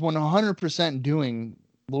is 100% doing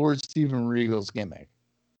Lord Steven Regal's gimmick.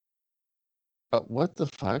 But what the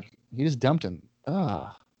fuck? He just dumped him.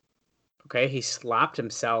 Ugh. Okay, he slopped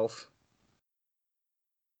himself.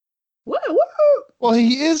 What? Well,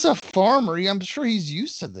 he is a farmer. I'm sure he's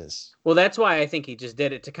used to this. Well, that's why I think he just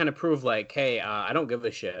did it to kind of prove, like, hey, I don't give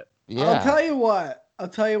a shit. Yeah. I'll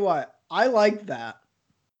tell you what. I liked that.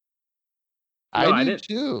 I did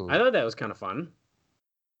too. I thought that was kind of fun.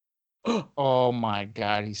 Oh my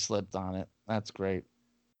god, he slipped on it. That's great.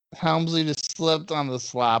 Helmsley just slipped on the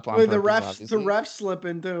slop on the ref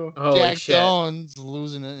slipping too. Jack Jones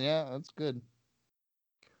losing it. Yeah, that's good.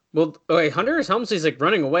 Well, okay, Hunter Helmsley's like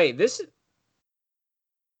running away.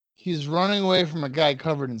 He's running away from a guy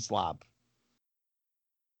covered in slop.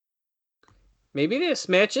 Maybe this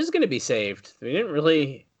match is going to be saved. We didn't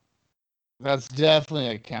really. That's definitely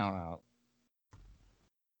a count out.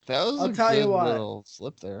 That was I'll a tell you good what. little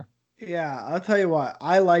slip there. Yeah, I'll tell you what.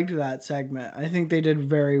 I liked that segment. I think they did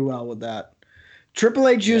very well with that. Triple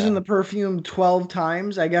H using the perfume 12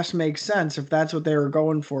 times, I guess makes sense if that's what they were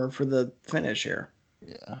going for the finish here.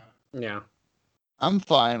 Yeah. Yeah. I'm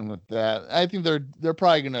fine with that. I think they're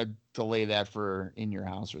probably gonna delay that for In Your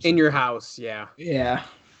House or something. In Your House, yeah. Yeah.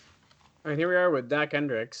 All right, here we are with Doc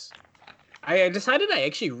Hendricks. I decided I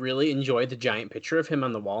actually really enjoyed the giant picture of him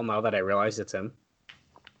on the wall now that I realize it's him.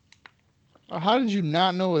 How did you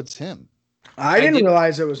not know it's him? I didn't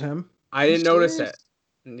realize it was him. I didn't notice it.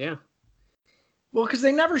 Yeah. Well, because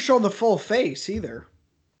they never show the full face either.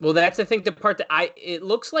 Well, that's I think the part that it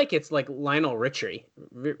looks like it's like Lionel Richie.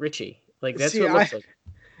 Like that's what it looks like.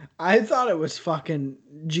 I thought it was fucking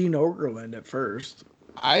Gene Okerlund at first.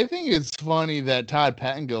 I think it's funny that Todd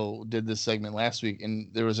Pettengill did this segment last week, and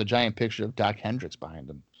there was a giant picture of Doc Hendricks behind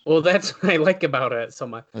him. Well, that's what I like about it so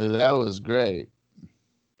much. That was great.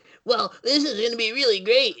 Well, this is going to be really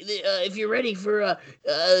great if you're ready for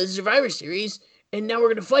Survivor Series. And now we're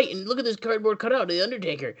going to fight. And look at this cardboard cutout of The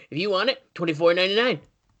Undertaker. If you want it, $24.99.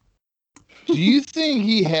 Do you think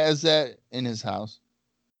he has that in his house?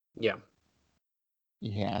 Yeah.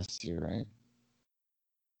 He has to, right?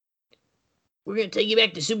 We're going to take you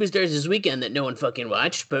back to Superstars this weekend that no one fucking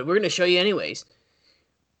watched, but we're going to show you anyways.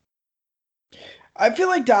 I feel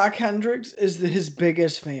like Doc Hendricks is his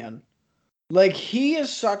biggest fan. Like, he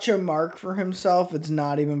is such a mark for himself, it's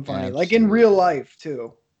not even funny. Absolutely. Like, in real life,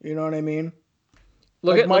 too. You know what I mean?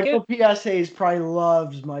 Michael P.S. Hayes probably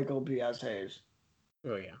loves Michael P.S. Hayes.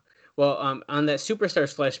 Oh, yeah. Well, on that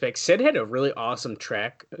Superstars flashback, Sid had a really awesome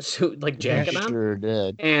track suit, like jacket on. Sure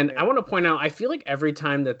did. And I want to point out, I feel like every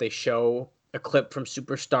time that they show a clip from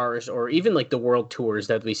Superstars or even like the world tours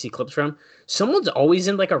that we see clips from, someone's always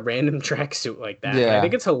in like a random tracksuit like that. Yeah. I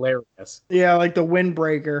think it's hilarious. Yeah, like the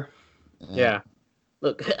windbreaker. Yeah.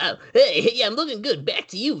 Look, hey, yeah, I'm looking good. Back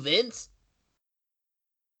to you, Vince.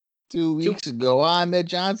 2 weeks ago, Ahmed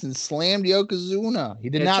Johnson slammed Yokozuna. He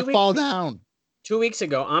did not fall down. 2 weeks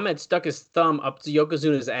ago, Ahmed stuck his thumb up to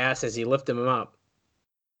Yokozuna's ass as he lifted him up.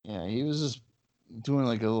 Yeah, he was just doing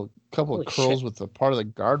like a couple of curls with the part of the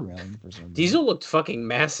guard railing for some reason. Diesel looked fucking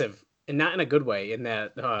massive, and not in a good way, in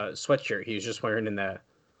that sweatshirt he was just wearing in that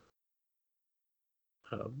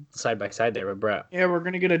side by side there with Brett. Yeah, we're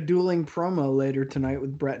going to get a dueling promo later tonight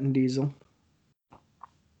with Brett and Diesel.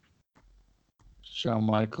 Shawn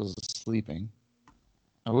Michaels is sleeping.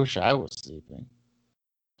 I wish I was sleeping.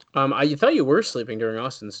 I thought you were sleeping during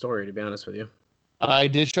Austin's story, to be honest with you. I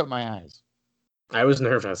did shut my eyes. I was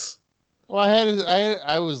nervous. Well,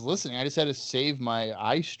 I was listening. I just had to save my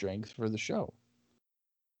eye strength for the show.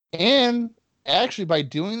 And actually, by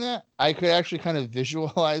doing that, I could actually kind of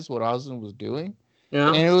visualize what Austin was doing. Yeah.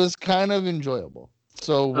 And it was kind of enjoyable.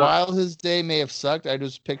 So while his day may have sucked, I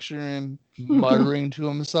just picture him muttering to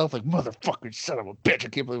himself like, "Motherfucking son of a bitch! I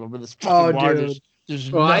can't believe I'm in this fucking water. Dude.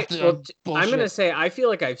 There's nothing." I'm gonna say I feel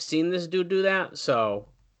like I've seen this dude do that, so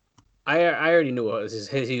I already knew what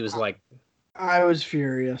he was like. I was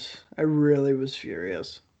furious. I really was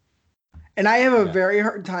furious, and I have a very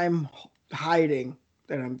hard time hiding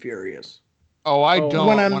that I'm furious. Oh, I don't.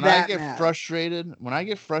 When I get frustrated,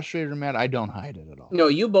 or mad, I don't hide it at all. No,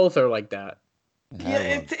 you both are like that. Yeah,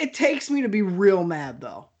 it takes me to be real mad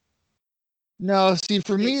though. No, see,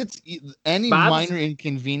 for me, it's any minor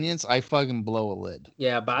inconvenience, I fucking blow a lid.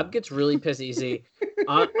 Yeah, Bob gets really pissed easy.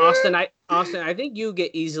 Austin, I think you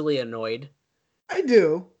get easily annoyed. I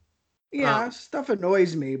do. Yeah, stuff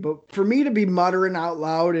annoys me, but for me to be muttering out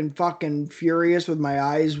loud and fucking furious with my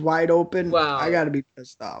eyes wide open, I got to be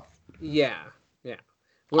pissed off. Yeah.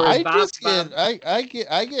 Whereas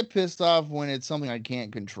I get pissed off when it's something I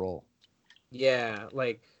can't control. Yeah,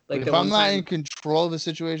 like if I'm not in control of the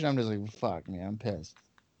situation, I'm just like, fuck, man, I'm pissed.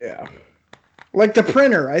 Yeah. Like the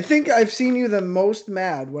printer. I think I've seen you the most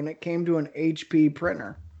mad when it came to an HP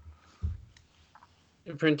printer.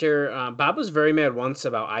 Bob was very mad once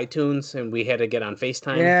about iTunes, and we had to get on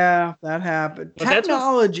FaceTime. Yeah, that happened. But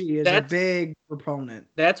technology is a big proponent.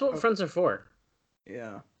 That's what friends are for.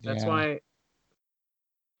 Yeah. That's why.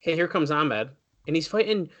 Hey, here comes Ahmed, and he's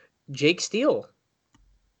fighting Jake Steele.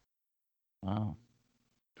 Wow.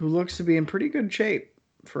 Who looks to be in pretty good shape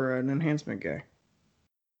for an enhancement guy.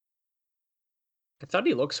 I thought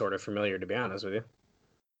he looked sort of familiar, to be honest with you.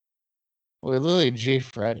 Well, he looked like Jay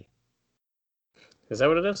Freddy. Is that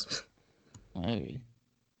what it is? Maybe.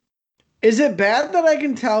 Is it bad that I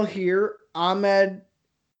can tell here Ahmed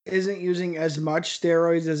isn't using as much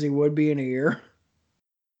steroids as he would be in a year.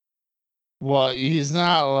 Well, he's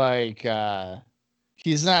not like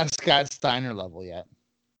he's not Scott Steiner level yet.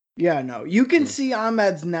 Yeah, no. You can see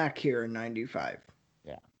Ahmed's neck here in 95.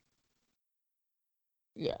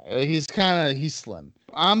 Yeah, he's slim.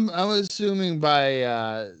 I'm assuming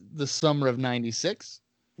by the summer of 96.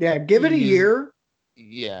 Yeah, give it a year.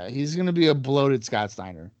 Yeah, he's gonna be a bloated Scott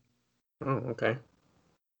Steiner. Oh, okay.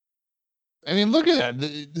 I mean, look at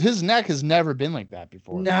that. His neck has never been like that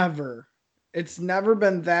before. Never. It's never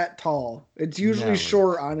been that tall. It's usually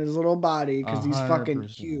short on his little body because he's fucking 100%.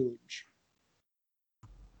 huge.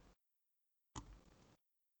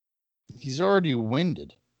 He's already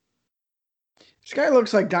winded. This guy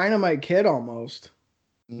looks like Dynamite Kid almost.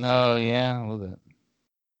 No, yeah, a little bit.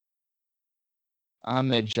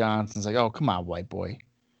 Ahmed Johnson's like, oh, come on, white boy.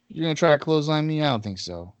 You're going to try to clothesline me? I don't think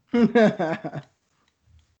so.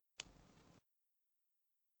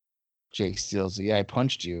 Jake Steele's like, yeah, I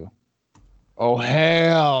punched you. Oh,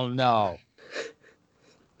 hell no.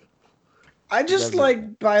 I just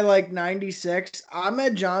by 96,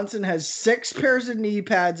 Ahmed Johnson has 6 pairs of knee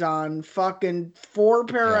pads on, fucking 4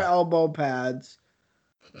 pair of elbow pads.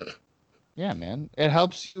 Yeah, man. It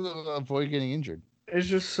helps you avoid getting injured. It's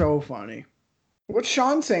just so funny. What's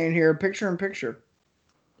Sean saying here? Picture in picture.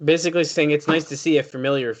 Basically saying it's nice to see a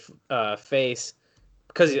familiar face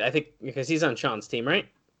because he's on Sean's team, right?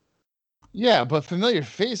 Yeah, but familiar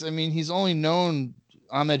face. I mean, he's only known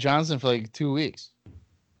Ahmed Johnson for like 2 weeks.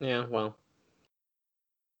 Yeah, well.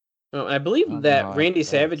 I believe that Randy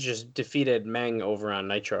Savage just defeated Meng over on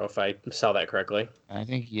Nitro, if I saw that correctly. I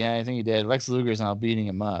think he did. Lex Luger's now beating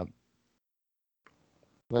him up.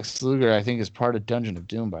 Lex Luger, I think, is part of Dungeon of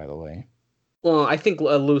Doom, by the way. Well, I think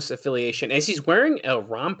a loose affiliation. As he's wearing a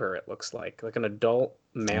romper, it looks like an adult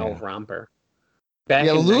male romper. Back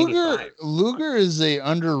in Luger is a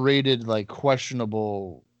underrated, like,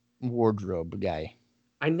 questionable wardrobe guy.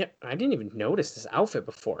 I didn't even notice this outfit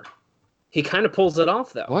before. He kind of pulls it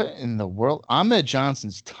off, though. What in the world? Ahmed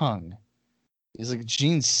Johnson's tongue is like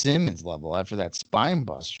Gene Simmons level after that spine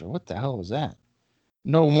buster. What the hell was that?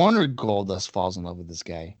 No wonder Goldust falls in love with this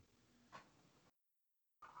guy.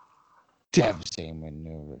 Devastating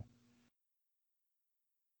maneuver.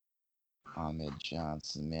 Ahmed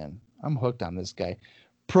Johnson, man. I'm hooked on this guy.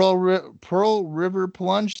 Pearl River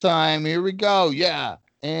plunge time. Here we go. Yeah.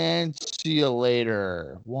 And see you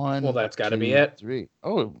later. Well, that's got to be it. 3.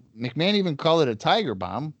 Oh, McMahon even called it a Tiger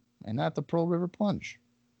Bomb and not the Pearl River plunge.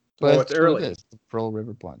 But it's early. It is, the Pearl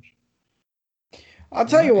River plunge. I'll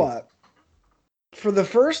tell you what. For the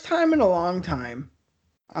first time in a long time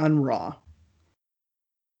on Raw,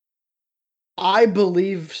 I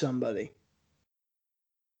believe somebody.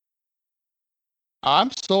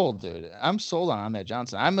 I'm sold, dude. I'm sold on Ahmed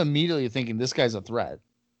Johnson. I'm immediately thinking this guy's a threat.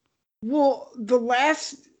 Well, the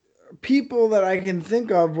last people that I can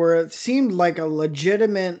think of where it seemed like a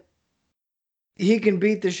legitimate, he can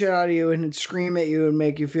beat the shit out of you and scream at you and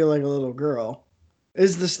make you feel like a little girl,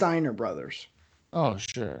 is the Steiner brothers. Oh,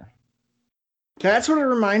 sure. That's what it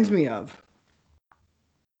reminds me of.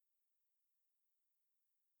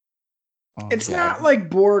 Oh, it's not like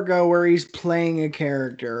Borgo where he's playing a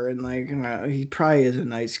character and like he probably is a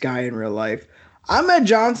nice guy in real life. Ahmed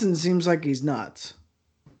Johnson seems like he's nuts.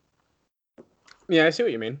 Yeah, I see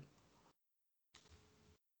what you mean.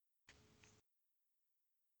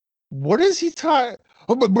 What is he talking?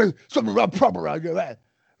 Something about proper around here.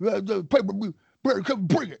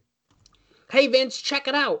 Bring it. Hey Vince, check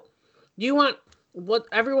it out. You want what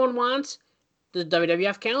everyone wants? The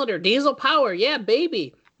WWF calendar, Diesel Power, yeah,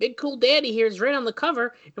 baby. Big Cool Daddy here is right on the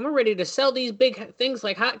cover, and we're ready to sell these big things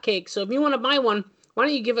like hotcakes. So if you want to buy one, why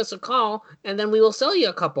don't you give us a call, and then we will sell you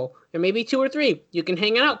a couple, and maybe 2 or 3. You can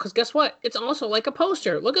hang it out, because guess what? It's also like a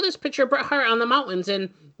poster. Look at this picture of Bret Hart on the mountains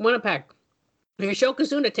in Winnipeg. Here's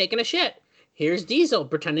Yokozuna taking a shit. Here's Diesel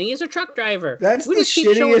pretending he's a truck driver. That's the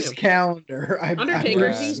shittiest calendar I've Undertaker,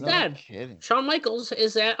 ever seen. he's dead. Kidding. Shawn Michaels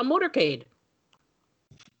is at a motorcade.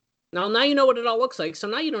 Now you know what it all looks like, so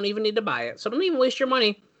now you don't even need to buy it. So don't even waste your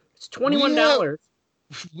money. It's $21.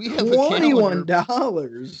 We have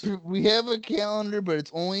 $21. We have a calendar, but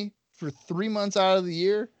it's only for 3 months out of the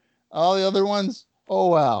year. All the other ones, oh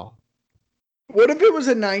wow. What if it was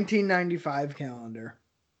a 1995 calendar?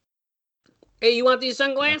 Hey, you want these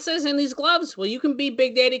sunglasses and these gloves? Well, you can be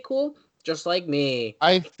Big Daddy Cool just like me.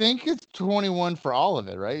 I think it's 21 for all of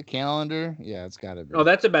it, right? Calendar? Yeah, it's got to be. Oh,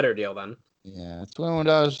 that's a better deal then. Yeah, it's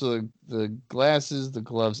 $21 for the glasses, the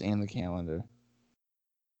gloves, and the calendar.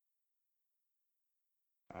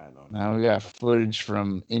 I don't know. Now we got footage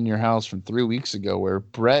from In Your House from 3 weeks ago where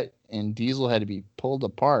Bret and Diesel had to be pulled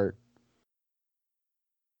apart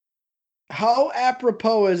How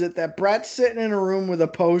apropos is it that Brett's sitting in a room with a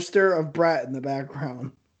poster of Brett in the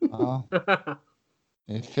background? Oh,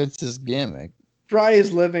 it fits his gimmick. Try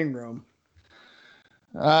his living room.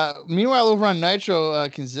 Meanwhile, over on Nitro,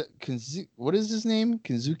 what is his name?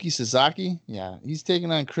 Kazuki Sasaki? Yeah, he's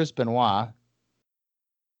taking on Chris Benoit.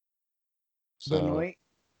 So, Benoit.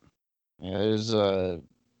 yeah, there's a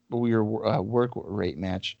weird work rate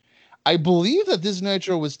match. I believe that this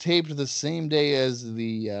Nitro was taped the same day as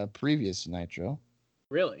the previous Nitro.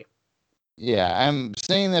 Really? Yeah, I'm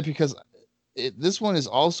saying that because this one is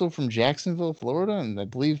also from Jacksonville, Florida, and I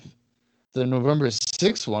believe the November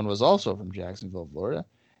 6th one was also from Jacksonville, Florida.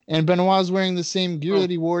 And Benoit's wearing the same gear that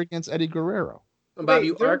he wore against Eddie Guerrero. Bob,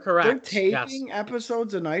 you are They're correct. taping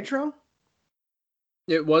episodes of Nitro?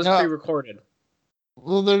 It was No. pre-recorded.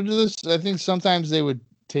 Well, they're just, I think sometimes they would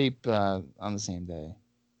tape on the same day.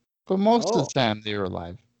 But most of the time they were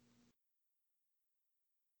live.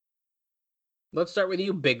 Let's start with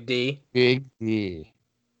you, Big D. Big D.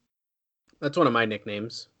 That's one of my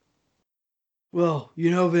nicknames. Well,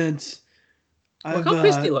 Vince, Look how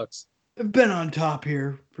pissed he looks. I've been on top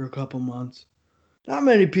here for a couple months. Not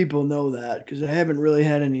many people know that because I haven't really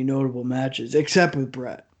had any notable matches except with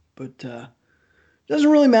Brett. But it doesn't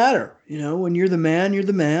really matter. When you're the man, you're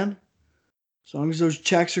the man. As long as those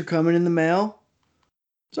checks are coming in the mail.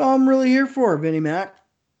 That's all I'm really here for, Vinnie Mac.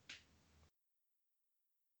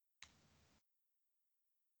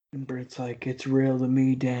 And Brett's like, it's real to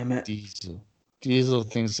me, damn it. Diesel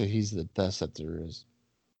thinks that he's the best that there is.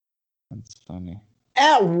 That's funny.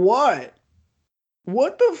 At what?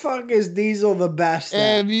 What the fuck is Diesel the best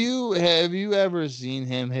at? Have you ever seen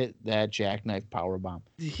him hit that jackknife powerbomb?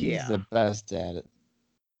 Yeah. He's the best at it.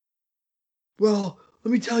 Well,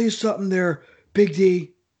 let me tell you something there, Big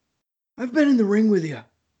D. I've been in the ring with you.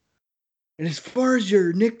 And as far as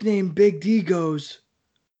your nickname Big D goes,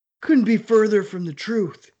 couldn't be further from the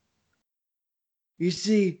truth. You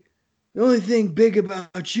see, the only thing big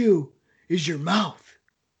about you is your mouth.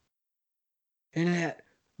 And at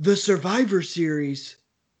the Survivor Series,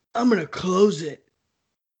 I'm going to close it.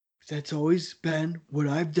 That's always been what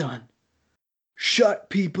I've done. Shut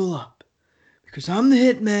people up. Because I'm the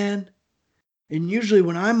hitman. And usually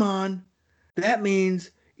when I'm on, that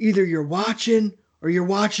means either you're watching or you're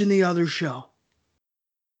watching the other show.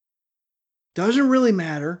 Doesn't really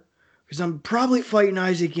matter because I'm probably fighting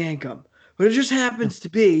Isaac Yankum. But it just happens to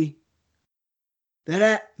be that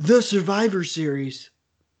at the Survivor Series,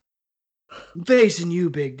 I'm facing you,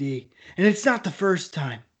 Big D. And it's not the first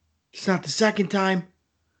time. It's not the second time.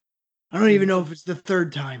 I don't even know if it's the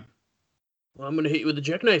third time. Well, I'm going to hit you with a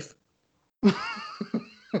jackknife.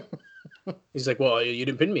 He's like, well, you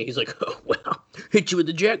didn't pin me. He's like, oh, well, hit you with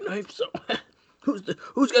the jackknife. So who's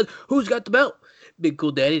got the belt? Big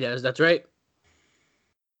Cool Daddy does. That's right.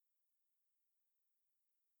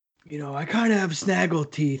 I kind of have snaggle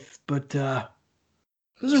teeth, but doesn't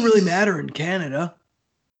really matter in Canada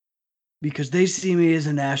because they see me as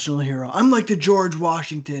a national hero. I'm like the George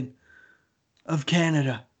Washington of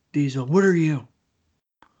Canada, Diesel. What are you?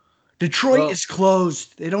 Detroit is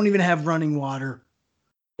closed. They don't even have running water.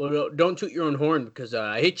 Well, don't toot your own horn because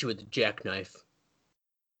I hit you with the jackknife.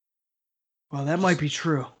 Well, that might be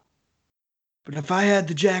true. But if I had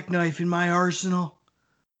the jackknife in my arsenal,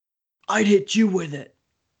 I'd hit you with it.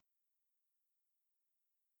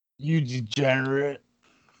 You degenerate.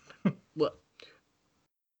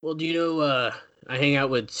 Well, do you know I hang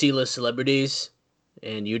out with C-list celebrities,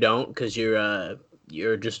 and you don't because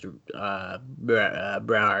you're just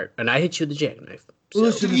Bret, and I hit you with the jackknife. So.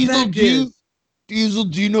 Listen, the fact is, Diesel,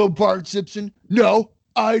 do you know Bart Simpson? No,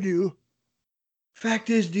 I do.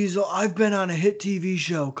 Fact is, Diesel, I've been on a hit TV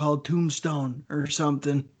show called Tombstone or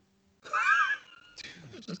something.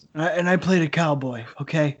 And I played a cowboy,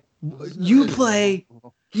 okay? You play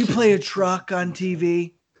a truck on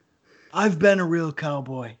TV. I've been a real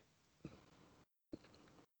cowboy.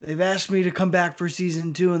 They've asked me to come back for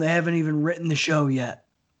season 2, and they haven't even written the show yet.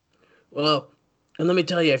 Well, and let me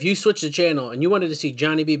tell you, if you switch the channel and you wanted to see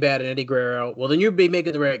Johnny B. Bad and Eddie Guerrero, well, then you'd be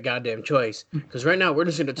making the right goddamn choice. Because right now, we're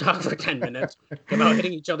just going to talk for 10 minutes about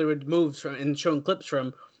hitting each other with moves and showing clips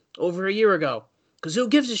from over a year ago. Because who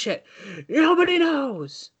gives a shit? Nobody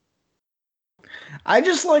knows. I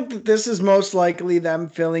just like that this is most likely them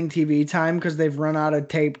filling TV time because they've run out of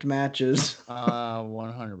taped matches.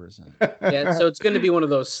 100%. Yeah, so it's going to be one of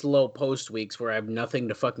those slow post weeks where I have nothing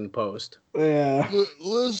to fucking post. Yeah.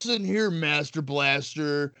 Listen here, Master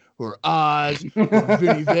Blaster, or Oz, or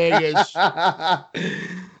Vinny Vegas.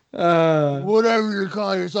 Whatever you're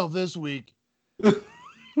calling yourself this week.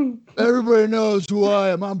 Everybody knows who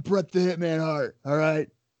I am. I'm Bret the Hitman Hart, all right?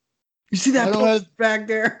 You see that post back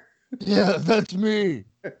there? Yeah, that's me.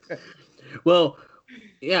 Well,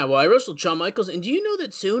 yeah, well, I wrestled Shawn Michaels, and do you know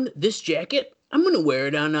that soon this jacket, I'm gonna wear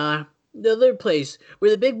it on the other place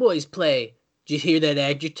where the big boys play. Did you hear that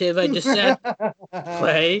adjective I just said?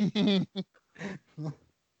 Play.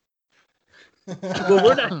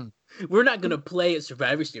 Well, we're not gonna play at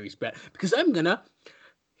Survivor Series, Brett, because I'm gonna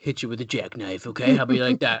hit you with a jackknife. Okay, how about you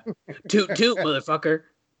like that? Toot toot, motherfucker.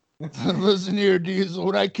 Listen here, Diesel.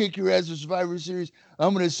 When I kick your ass in Survivor Series,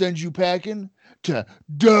 I'm gonna send you packing to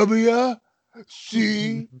WCW.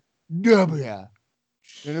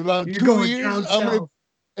 In about You're 2 going years, down south.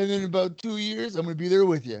 and then in about 2 years, I'm gonna be there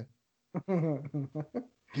with you.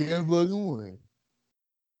 Can't fucking wait.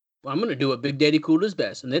 Well, I'm gonna do what Big Daddy Cool does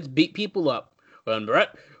best, and that's beat people up. Well,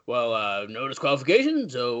 Brett, no disqualification,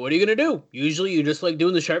 so what are you gonna do? Usually you just like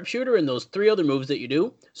doing the sharpshooter and those 3 other moves that you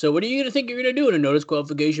do. So what are you gonna think you're gonna do in a no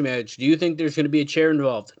disqualification match? Do you think there's gonna be a chair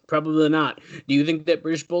involved? Probably not. Do you think that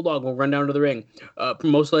British Bulldog will run down to the ring?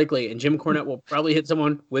 Most likely, and Jim Cornette will probably hit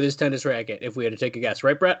someone with his tennis racket if we had to take a guess,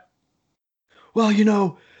 right, Brett? Well,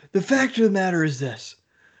 the fact of the matter is this.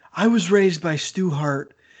 I was raised by Stu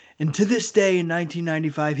Hart, and to this day in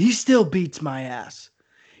 1995, he still beats my ass.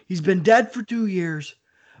 He's been dead for 2 years,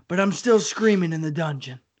 but I'm still screaming in the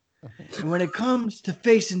dungeon. And when it comes to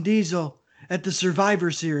facing Diesel at the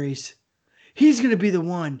Survivor Series, he's going to be the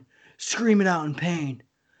one screaming out in pain,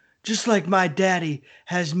 just like my daddy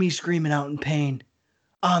has me screaming out in pain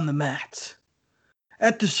on the mats.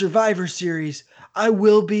 At the Survivor Series, I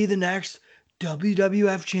will be the next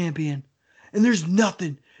WWF champion, and there's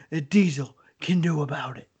nothing that Diesel can do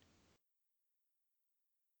about it.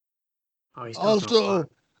 Oh, he's talking a lot. Also,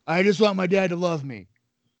 I just want my dad to love me.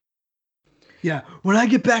 Yeah, when I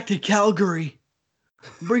get back to Calgary,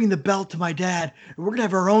 I'm bringing the belt to my dad, and we're going to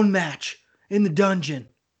have our own match in the dungeon.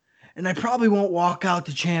 And I probably won't walk out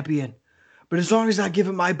the champion, but as long as I give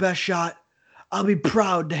it my best shot, I'll be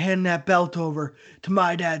proud to hand that belt over to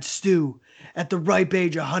my dad, Stu, at the ripe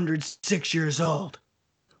age of 106 years old.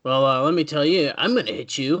 Well, let me tell you, I'm gonna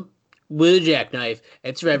hit you with a jackknife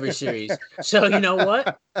at Survivor Series. So you know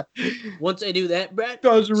what? Once I do that, Brett,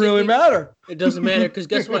 Doesn't really matter. It doesn't matter because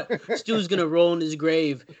guess what? Stu's gonna roll in his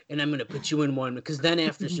grave, and I'm gonna put you in one. Because then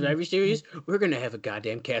after Survivor Series, we're gonna have a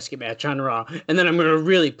goddamn casket match on Raw, and then I'm gonna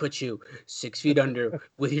really put you 6 feet under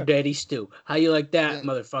with your daddy Stu. How you like that,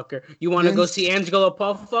 motherfucker? You want to go see Angelo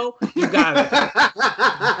Poffo? You got it.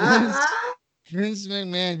 Vince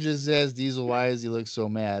McMahon just asked Diesel, why does he look so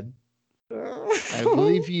mad? I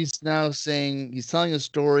believe he's now saying, he's telling a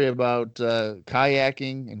story about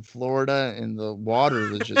kayaking in Florida, and the water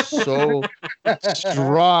was just so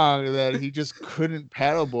strong that he just couldn't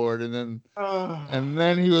paddleboard. And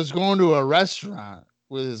then he was going to a restaurant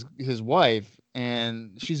with his wife,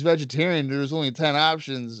 and she's vegetarian. There was only 10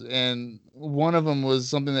 options, and one of them was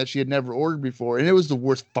something that she had never ordered before, and it was the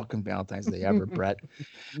worst fucking Valentine's Day ever, Brett.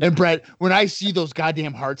 And Brett, when I see those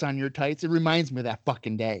goddamn hearts on your tights, it reminds me of that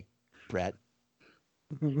fucking day, Brett.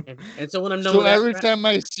 And so when I'm done So with that, every Brett, time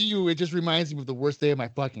I see you, it just reminds me of the worst day of my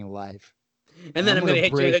fucking life. and then I'm gonna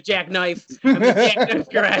hit you with a jackknife. I'm gonna jackknife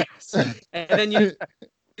your ass. And then you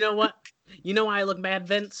know what? You know why I look mad,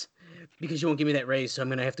 Vince? Because you won't give me that raise, so I'm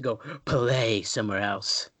gonna have to go play somewhere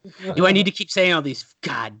else. Do I need to keep saying all these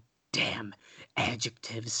goddamn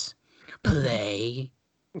adjectives? Play.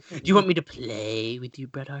 Do you want me to play with you,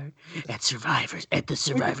 Bret Hart, at the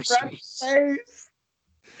Survivor Series?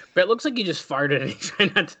 Brett looks like he just farted and he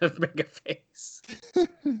tried not to make a face.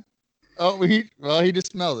 He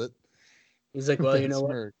just smelled it. He's like, well, you know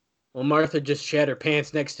what? Well, Martha just shat her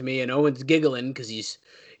pants next to me, and Owen's giggling because he's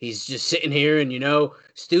just sitting here, and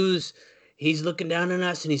Stu's he's looking down on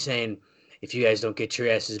us, and he's saying, if you guys don't get your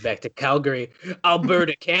asses back to Calgary,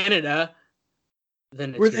 Alberta, Canada,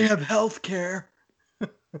 then where they have health care.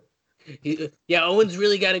 Yeah, Owen's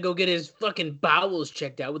really got to go get his fucking bowels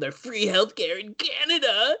checked out with our free healthcare in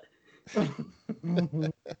Canada.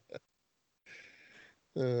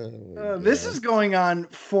 This is going on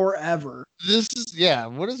forever.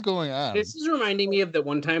 What is going on? This is reminding me of that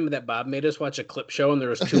one time that Bob made us watch a clip show and there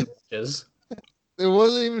was 2 matches. It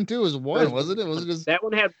wasn't even 2, it was 1, wasn't it? That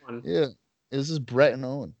one had 1. Yeah, this is Brett and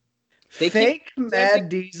Owen. Fake Mad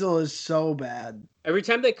Diesel is so bad. Every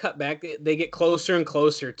time they cut back, they get closer and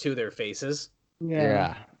closer to their faces.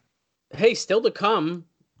 Yeah. Hey, still to come.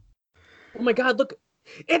 Oh my God, look.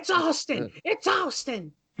 It's Austin. It's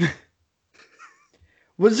Austin.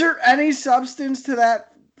 Was there any substance to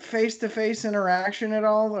that face-to-face interaction at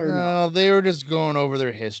all? Or no, they were just going over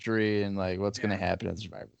their history and like what's going to happen in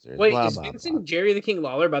Survivor Series. Wait, is Vince and Jerry the King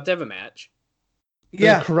Lawler about to have a match?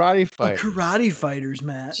 Yeah, karate fight. A karate fighters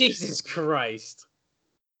match. Jesus Christ.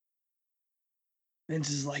 Vince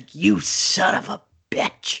is like, "You son of a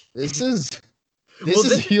bitch." This is Well,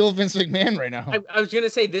 this- heel Vince McMahon right now. I was gonna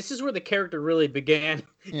say this is where the character really began.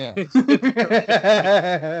 Yeah.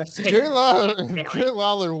 Say- Jerry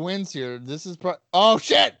Lawler wins here. This is oh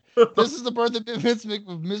shit! This is the birth of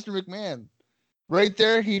Mr. McMahon. Right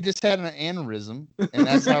there, he just had an aneurysm, and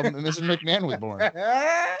that's how Mr. McMahon was born. God,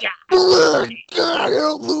 I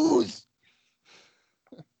don't lose.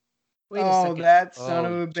 Wait a Oh, second. that son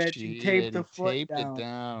of a bitch! He Shit, taped the he foot taped down. it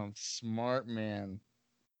down. Smart man.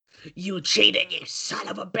 You cheating, you son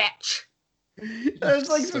of a bitch! There's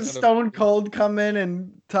like some Son of a Stone bitch. Cold come in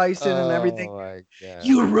and Tyson and everything. Oh my god.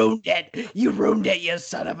 You ruined it. You ruined it, you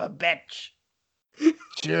son of a bitch.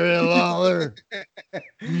 Jerry Lawler,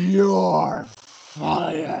 you're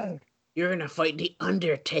fired. You're gonna fight the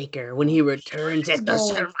Undertaker when he returns at the Oh,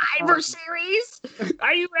 Survivor God. Series.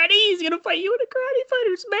 Are you ready? He's gonna fight you in a Karate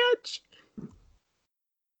Fighters match.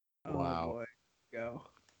 Wow. Oh, boy. Go.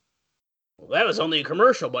 Well, that was only a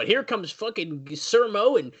commercial, but here comes fucking Sir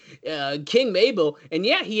Mo and King Mabel. And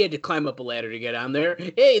yeah, he had to climb up a ladder to get on there.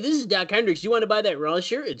 Hey, this is Doc Hendricks. You want to buy that Raw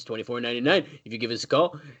shirt? It's $24.99 if you give us a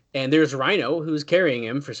call. And there's Rhino, who's carrying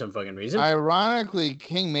him for some fucking reason. Ironically,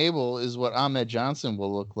 King Mabel is what Ahmed Johnson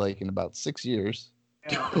will look like in about 6 years.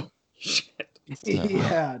 Shit.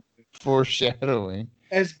 Yeah, Foreshadowing.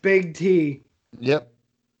 as Big T. Yep.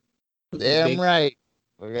 Damn Big- right.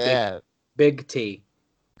 Look at that. Big T.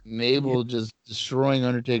 Mabel just destroying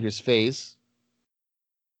Undertaker's face.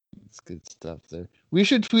 It's good stuff there. We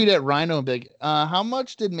should tweet at Rhino and be like, how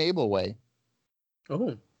much did Mabel weigh?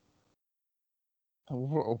 Oh.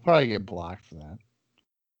 We'll probably get blocked for that.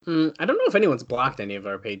 I don't know if anyone's blocked any of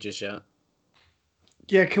our pages yet.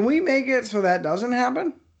 Yeah, can we make it so that doesn't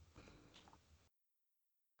happen?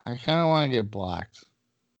 I kind of want to get blocked.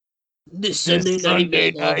 This Sunday night,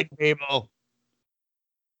 Mabel.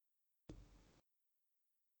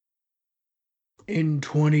 In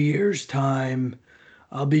 20 years' time,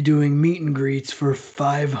 I'll be doing meet and greets for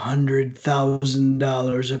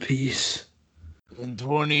 $500,000 a piece. In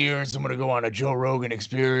 20 years, I'm going to go on a Joe Rogan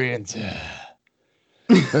experience. And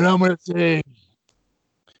I'm going to say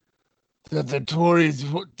that the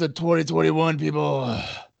 2021 people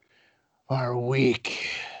are weak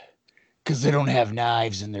because they don't have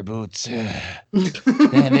knives in their boots.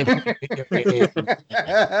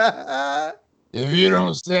 If you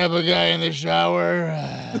don't stab a guy in the shower,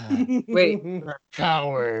 Wait. you're a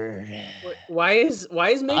coward. Why is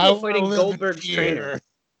I Mabel wanna fighting live in Goldberg's fear. trainer?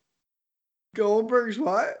 Goldberg's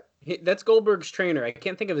what? That's Goldberg's trainer. I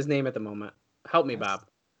can't think of his name at the moment. Help me, Bob.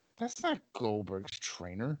 That's not Goldberg's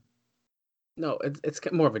trainer. No, it's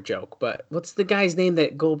more of a joke. But what's the guy's name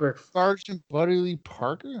that Goldberg? Sergeant Buddy Lee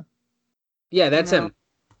Parker? Yeah, that's No. him.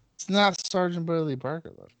 It's not Sergeant Buddy Lee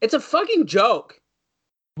Parker, though. It's a fucking joke.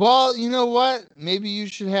 Well, you know what? Maybe you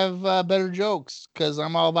should have better jokes because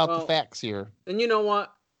I'm all about the Well- facts here. And you know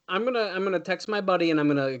what? I'm gonna text my buddy and I'm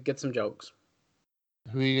gonna get some jokes.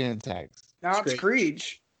 Who are you going to text? Now it's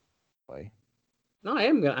Screech. Boy. No,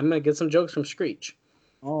 I'm gonna get some jokes from Screech.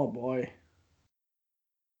 Oh boy.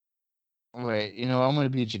 Wait, you know, I'm going to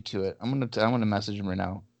beat you to it. I'm going to message him right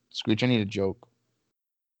now. Screech, I need a joke.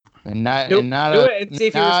 And not Do, and not do a, it and see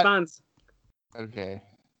if he not- responds. Okay.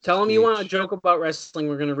 Tell him you want a Screech. joke about wrestling.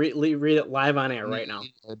 We're gonna read it live on air right now.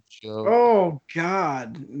 A joke. Oh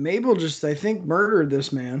God. Mabel just, I think, murdered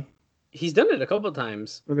this man He's done it a couple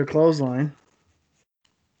times. with a clothesline.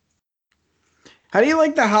 How do you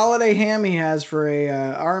like the holiday ham he has for a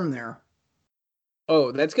arm there?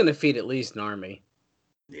 Oh, that's gonna feed at least an army.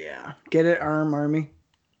 Yeah. Get it, army.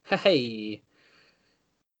 Hey.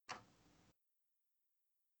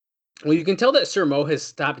 Well, you can tell that Sir Mo has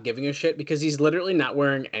stopped giving a shit because he's literally not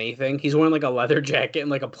wearing anything. He's wearing like a leather jacket and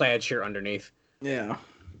like a plaid shirt underneath. Yeah.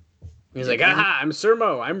 He's like, aha, I'm Sir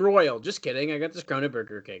Mo. I'm royal. Just kidding. I got this crown at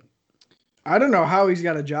Burger King. I don't know how he's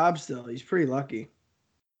got a job still. He's pretty lucky.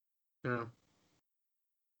 Yeah.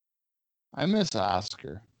 I miss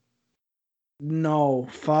Oscar. No,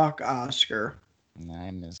 fuck Oscar. Nah,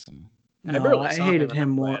 I miss him. I No, barely I saw hated him him in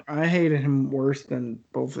more. that. I hated him worse than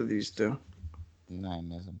both of these two. Nah, I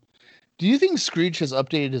miss him. Do you think Screech has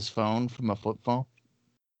updated his phone from a flip phone?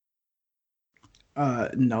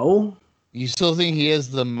 No. You still think he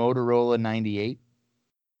has the Motorola 98?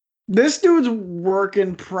 This dude's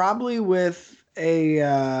working probably with a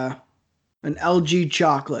an LG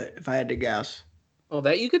chocolate, if I had to guess. Oh,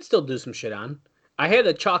 that you could still do some shit on. I had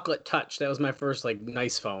a chocolate touch. That was my first like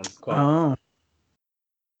nice phone. Quote. Oh.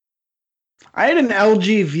 I had an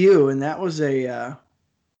LG View, and that was a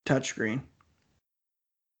touchscreen.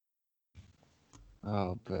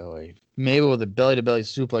 Oh boy. Mabel with a belly to belly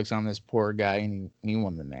suplex on this poor guy, and he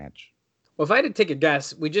won the match. Well, if I had to take a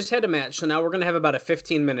guess, we just had a match, so now we're going to have about a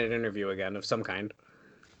 15-minute interview again of some kind.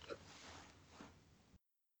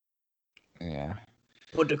 Yeah.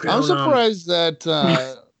 Put the crown I'm on. surprised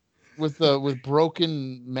that with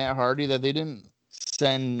broken Matt Hardy that they didn't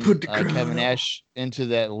send Put the crown Kevin on. Nash into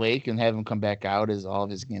that lake and have him come back out as all of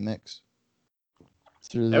his gimmicks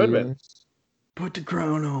through That the would've been- years. Put the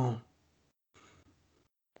crown on.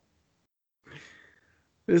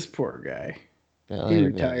 This poor guy. He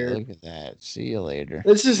retired. Look at that. See you later.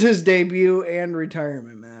 This is his debut and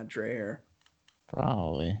retirement match right here.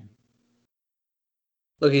 Probably.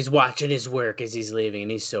 Look, he's watching his work as he's leaving,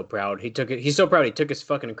 and he's so proud. He's so proud he took his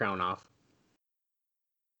fucking crown off.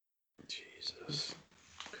 Jesus.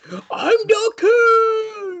 I'm the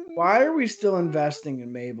king! Why are we still investing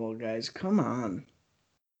in Mabel, guys? Come on.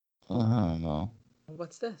 I don't know.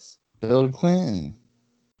 What's this? Bill Clinton.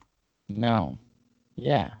 No.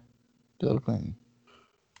 Yeah. Bill Clinton.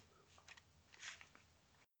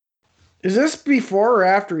 Is this before or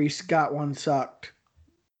after he got one sucked?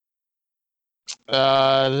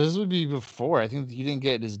 This would be before. I think he didn't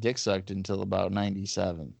get his dick sucked until about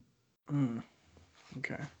 97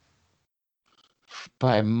 Okay.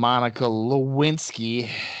 by Monica Lewinsky.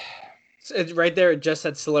 It's right there. It just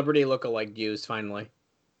said celebrity lookalike used finally.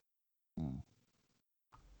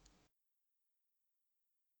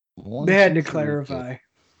 They had to clarify.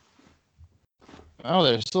 Oh,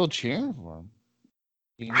 they're still cheering for him.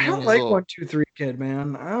 I don't like 1, 2, 3 kid,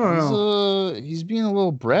 man. I don't know. He's being a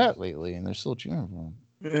little brat lately, and they're still cheering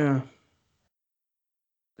for him.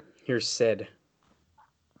 Yeah. Here's Sid.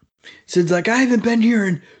 Sid's like, I haven't been here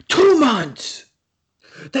in 2 months.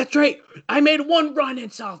 That's right. I made one run in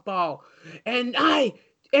softball, and I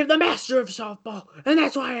am the master of softball, and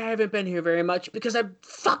that's why I haven't been here very much because I'm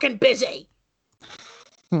fucking busy.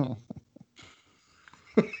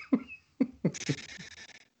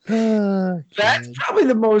 That's probably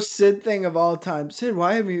the most Sid thing of all time. Sid,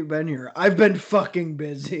 why haven't you been here? I've been fucking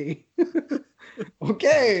busy.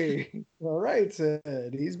 Okay. All right,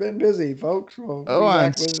 Sid. He's been busy, folks. We'll be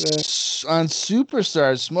on back with, on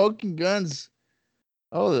Superstars, Smoking Guns.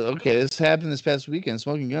 Oh, okay. This happened this past weekend.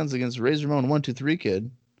 Smoking Guns against Razor Ramon 1, 2, 3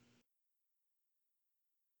 Kid.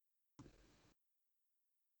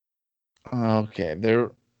 Okay,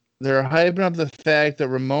 they're hyping up the fact that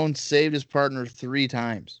Ramon saved his partner 3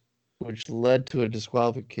 times, which led to a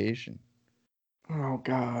disqualification. oh,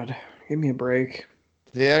 God. Give me a break.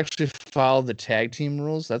 They actually followed the tag team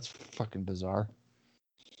rules. That's fucking bizarre.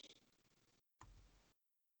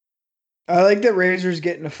 I like that Razor's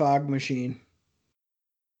getting a fog machine.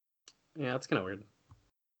 Yeah, that's kind of weird.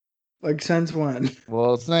 Like, since when?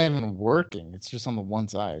 Well, it's not even working. It's just on the one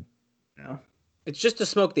side. Yeah. It's just to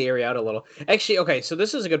smoke the area out a little. Actually, okay, so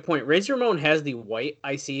this is a good point. Razor Ramon has the white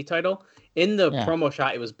IC title. In the promo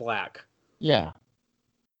shot, it was black. Yeah.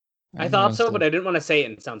 I thought so, but I didn't want to say it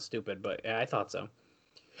and sound stupid, but yeah, I thought so.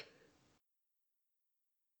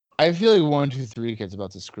 I feel like 1, 2, 3 Kid's about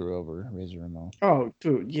to screw over Razor Ramon. Oh,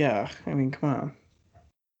 dude, yeah. I mean, come on.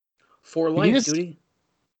 For life, dude.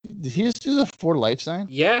 Did he just do the 4 life sign?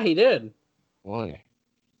 Yeah, he did. Boy.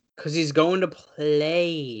 Because he's going to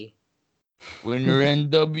play. When you're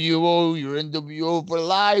NWO, you're NWO for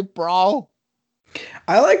life, bro.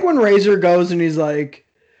 I like when Razor goes and he's like,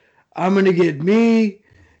 I'm going to get me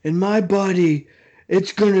and my buddy.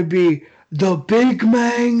 It's going to be the big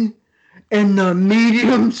man and the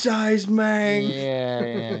medium-sized man.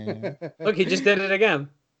 Yeah. Look, he just did it again.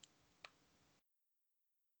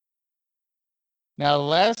 Now,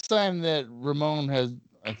 last time that Ramon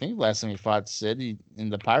I think last time he fought Sid,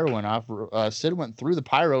 and the pyro went off, Sid went through the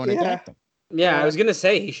pyro and attacked him. Yeah, I was going to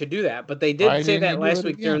say he should do that, but they did Why say didn't he that do last it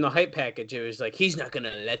week again? during the hype package. It was like, he's not going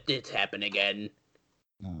to let this happen again.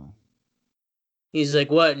 No. He's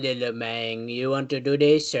like, what, little man? You want to do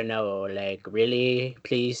this or no? Like, really?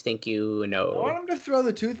 Please, thank you, I no. want him to throw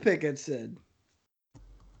the toothpick at Sid.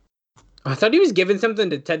 I thought he was giving something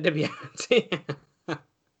to Ted DiBiase.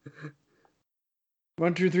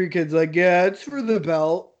 1, 2, 3 Kid's like, yeah, it's for the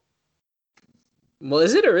belt. Well,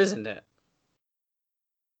 is it or isn't it?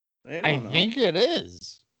 I think it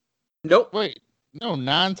is. Nope. Wait, no,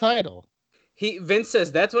 non-title. Vince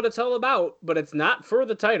says that's what it's all about, but it's not for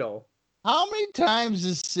the title. How many times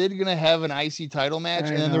is Sid going to have an IC title match,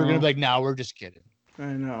 and then they're going to be like, no, we're just kidding.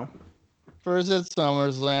 I know. First at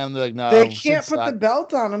SummerSlam, they're like, no. They can't put the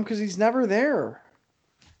belt on him because he's never there.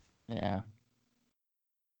 Yeah.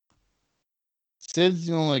 Sid's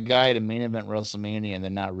the only guy to main event WrestleMania and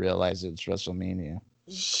then not realize it's WrestleMania.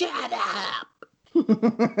 Shut up!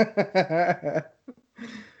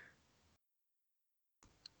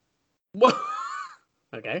 What?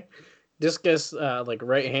 Okay. discus like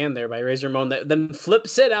right hand there by Razor Ramon that then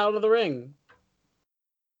flips it out of the ring.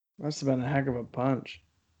 Must have been a heck of a punch.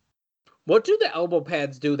 What do the elbow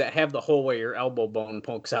pads do that have the hole where your elbow bone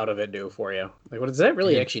pokes out of it do for you? Like, what does that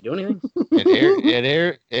really actually do anything?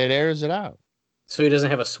 It airs it out. So he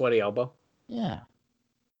doesn't have a sweaty elbow? Yeah.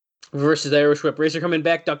 Versus the Irish Whip. Razor coming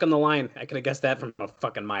back, ducking the line. I could have guessed that from a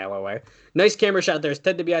fucking mile away. Nice camera shot there as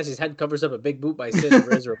Ted DiBiase's head covers up a big boot by Sid and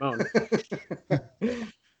Razor Ramon.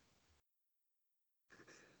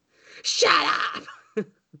 Shut up!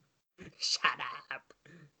 Shut up!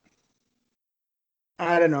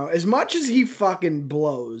 I don't know. As much as he fucking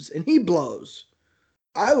blows, and he blows,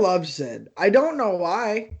 I love Sid. I don't know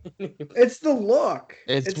why. It's the look.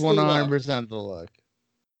 It's 100% the look.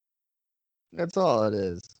 That's all it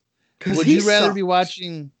is. Would you guys rather be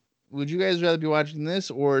watching this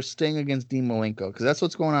or Sting against Dean Malenko? Because that's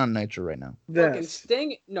what's going on in Nitro right now. Fucking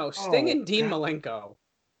Sting and Dean Malenko.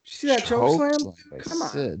 See that chokeslam? Come on.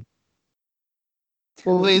 Sid.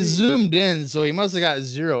 Well, they zoomed in, so he must have got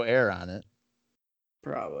zero air on it.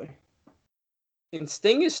 Probably. And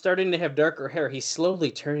Sting is starting to have darker hair. He's slowly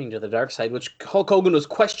turning to the dark side, which Hulk Hogan was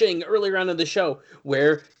questioning earlier on in the show.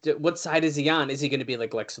 What side is he on? Is he going to be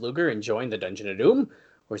like Lex Luger and join the Dungeon of Doom?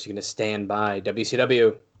 Or is he going to stand by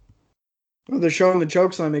WCW? Well, they're showing the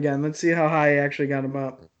chokeslam again. Let's see how high he actually got him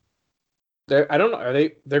up. I don't know.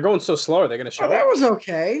 They're going so slow. Are they going to show that was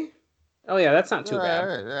okay. Oh, yeah, that's not too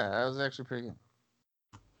bad. Yeah, that was actually pretty good.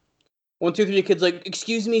 1, 2, 3, kid's like,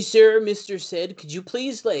 excuse me, sir, Mr. Sid. Could you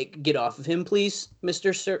please, like, get off of him, please,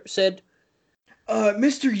 Mr. Sid?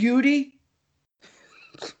 Mr. Udy?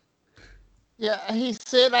 Yeah, he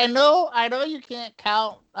said, I know you can't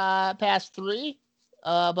count past 3,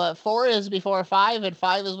 but 4 is before 5, and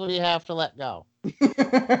 5 is when you have to let go.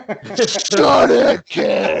 Shut it,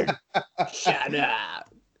 kid! Shut up!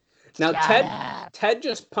 Now, Ted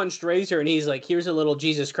just punched Razor, and he's like, here's a little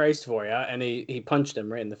Jesus Christ for you, and he punched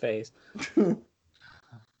him right in the face.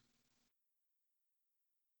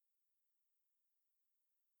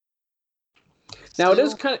 Now,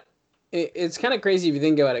 it's kind of crazy if you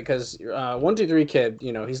think about it, because 1, 2, 3 kid,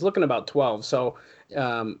 he's looking about 12, so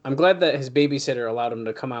I'm glad that his babysitter allowed him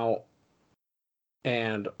to come out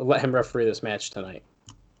and let him referee this match tonight.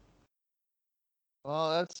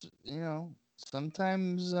 Well, that's,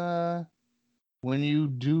 sometimes when you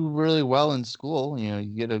do really well in school, you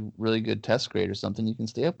get a really good test grade or something, you can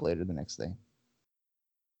stay up later the next day.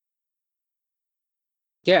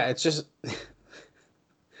 Yeah, it's just...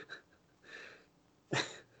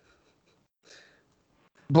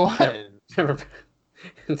 Boy,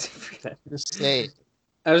 just say it.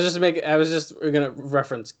 I was just gonna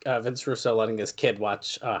reference Vince Russo letting his kid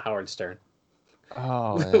watch Howard Stern.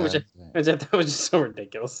 Oh, yeah, which I thought was just so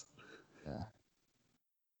ridiculous.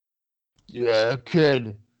 Yeah,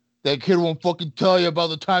 kid. That kid won't fucking tell you about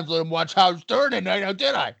the times let him watch Howard Stern at night, now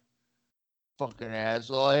did I? Fucking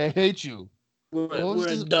asshole, I hate you.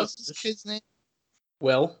 What's this kid's name?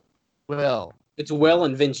 Will. It's Will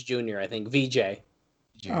and Vince Jr., I think. VJ.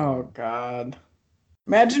 Oh, God.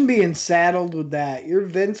 Imagine being saddled with that. You're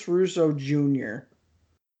Vince Russo Jr.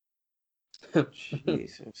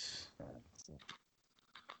 Jesus.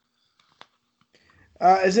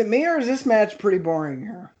 Is it me or is this match pretty boring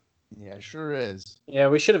here? Yeah, it sure is. Yeah,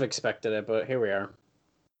 we should have expected it, but here we are.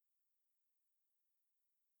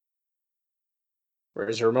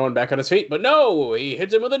 Where's Ramon back on his feet? But no, he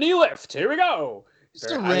hits him with a knee lift. Here we go. It's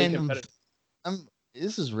a random.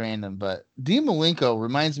 This is random, but Dean Malenko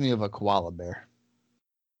reminds me of a koala bear.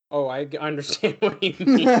 Oh, I understand what you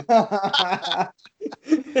mean.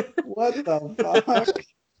 What the fuck?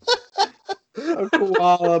 A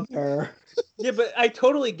koala bear. Yeah, but I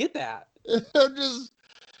totally get that. He's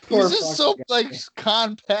just so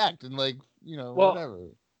compact and whatever.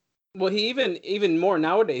 Well, he even more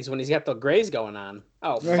nowadays when he's got the grays going on.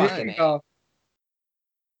 Oh, fucking hell.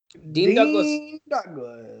 Dean Douglas.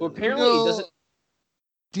 Well, apparently he doesn't.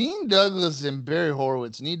 Dean Douglas and Barry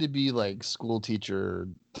Horowitz need to be like school teacher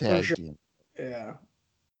tag team. Yeah.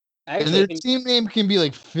 And their team name can be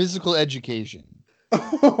like physical education.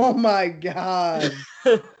 Oh my God.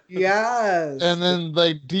 Yes. And then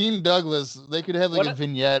like Dean Douglas, they could have like a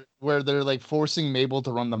vignette where they're like forcing Mabel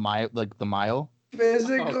to run the mile.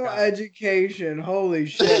 Physical education. Holy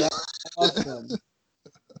shit. That's awesome.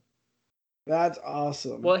 That's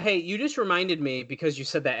awesome. Well, hey, you just reminded me because you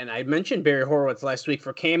said that, and I mentioned Barry Horowitz last week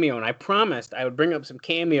for cameo, and I promised I would bring up some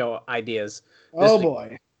cameo ideas. Oh,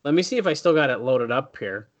 boy. Let me see if I still got it loaded up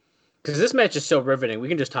here. Because this match is so riveting. We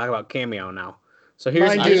can just talk about cameo now. So here's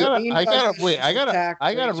Mind I you, here's- gotta, Ian I gotta Douglas wait. is I a gotta, tax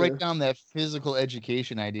I gotta raiser. write down that physical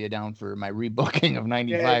education idea down for my rebooking of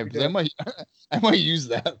Yeah, '95 because I might, I might use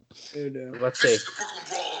that. let's see. This is the Brooklyn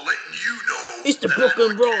Brawler letting you know. It's the that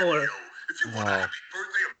Brooklyn I'm on Brawler. cameo. If you want a Wow. happy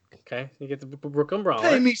birthday, Okay, you get the Brooklyn Brawler.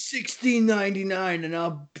 Pay me $16.99 and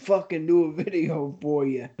I'll fucking do a video for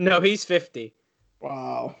you. No, he's 50.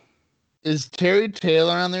 Wow. Is Terry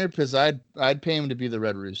Taylor on there? Because I'd pay him to be the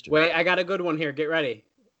Red Rooster. Wait, I got a good one here. Get ready.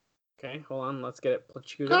 Okay, hold on. Let's get it. Let's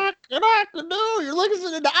shoot it. Cock-a-dock-a-doo, you're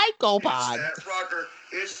listening to the Ico it's Pod. that rocker.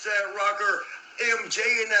 It's that rocker. MJ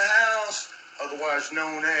in the house, otherwise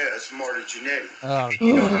known as Marty Jannetty. Oh,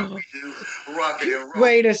 You know how we do. Rock it and roll.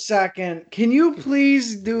 Wait a second. Can you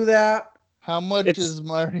please do that? how much It's- is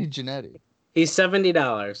Marty Jannetty? He's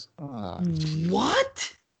 $70. Oh,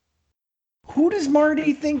 What? Who does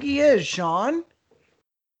Marty think he is, Sean?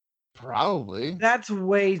 probably. That's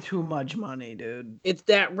way too much money, dude. It's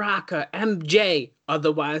that rocker, MJ,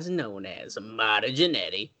 otherwise known as Marty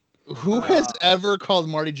Jannetty. Who has ever called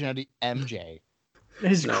Marty Jannetty MJ?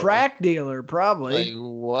 His No. crack dealer, probably. Like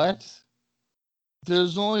what?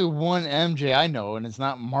 There's only one MJ I know, and it's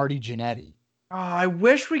not Marty Jannetty. Oh, I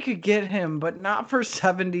wish we could get him, but not for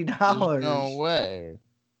 $70. There's no way.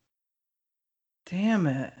 Damn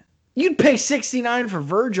it. You'd pay $69 for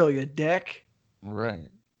Virgil, you dick. Right.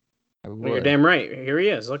 I Well, you're would. damn right. Here he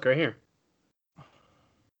is. Look right here.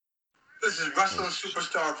 This is wrestling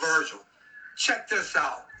superstar Virgil. Check this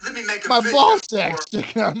out. Let me make a My video ball for- sack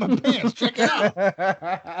sticking out of my pants. Check it out.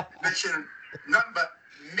 Mention nothing but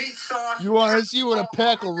meat sauce. You want to see what a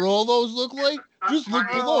pack of Rolos look like? Just look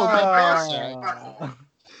below my ball sack.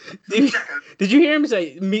 Did, did you hear him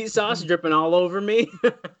say meat sauce dripping all over me?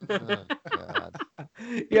 Oh, God.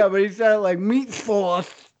 Yeah, but he said it like meat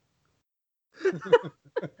sauce.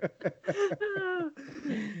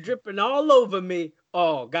 dripping all over me.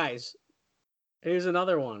 Oh, guys, here's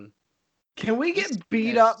another one. Can we get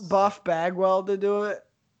beat up Buff Bagwell to do it?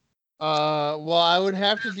 Well, I would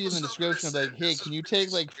have to be in the description of like, hey, can you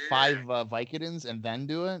take like 5 Vicodins and then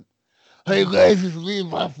do it? Hey guys, it's me,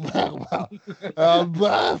 Buff Bagwell.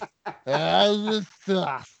 Buff, how's the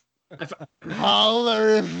stuff?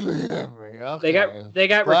 Holler if you hear me. Okay. They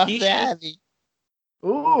got Buff Rikishi. Daddy.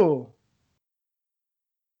 Ooh.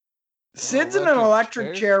 Sid's in an electric electric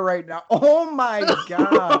chairs? chair right now. Oh my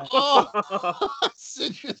god. Oh,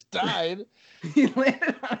 Sid just died. He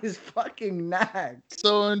landed on his fucking neck.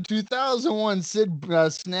 So in 2001, Sid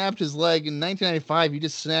snapped his leg. In 1995, he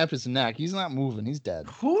just snapped his neck. He's not moving. He's dead.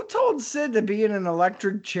 Who told Sid to be in an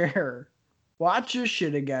electric chair? Watch this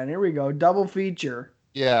shit again. Here we go. Double feature.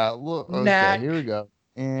 Yeah, look. Okay, Neck. here we go.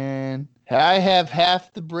 And I have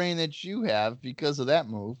half the brain that you have because of that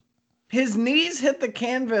move. His knees hit the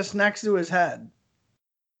canvas next to his head.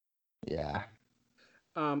 Yeah.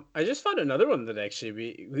 I just found another one that actually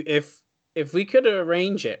be if we could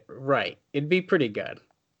arrange it right, it'd be pretty good.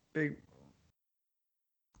 Big.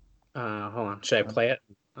 Hold on, should I play it?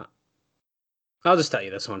 I'll just tell you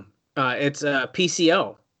this one. It's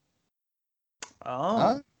PCO. Oh.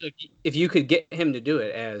 Huh? If you could get him to do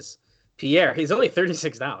it as Pierre, he's only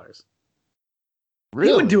 $36. Really?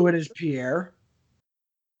 He would do it as Pierre.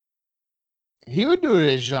 He would do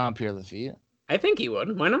it as Jean-Pierre Lafitte. I think he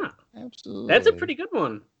would. Why not? Absolutely. That's a pretty good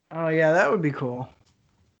one. Oh yeah, that would be cool.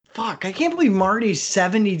 Fuck, I can't believe Marty's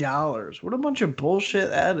 $70. What a bunch of bullshit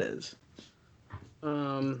that is.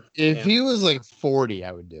 If Yeah. he was like 40,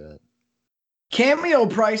 I would do it. Cameo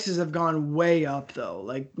prices have gone way up though.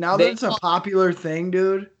 Like now that They- it's a popular thing,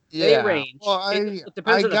 dude. They range. Well, It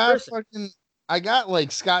depends I on the got person. fucking, I got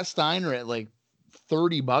like Scott Steiner at like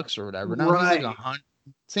 $30 or whatever. Now he's Right. like 100.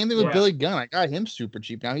 Same thing with Yeah. Billy Gunn. I got him super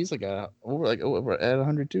cheap. Now he's like over at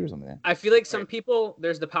 102 or something. I feel like some people.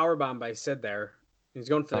 There's the power bomb by Sid there. He's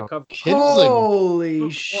going for the Oh. cover. Kid's like, Holy Whoa.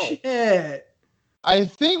 shit. I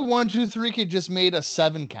think 1, 2, 3 Kid just made a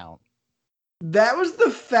 7 count. That was the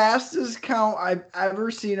fastest count I've ever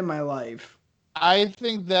seen in my life. I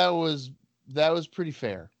think that was pretty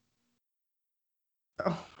fair.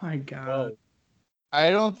 Oh my god. Whoa. I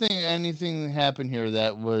don't think anything happened here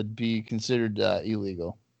that would be considered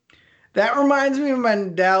illegal. That reminds me of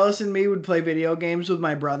when Dallas and me would play video games with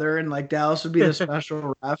my brother, and like Dallas would be the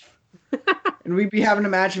special ref. And we'd be having a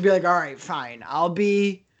match and be like, all right, fine. I'll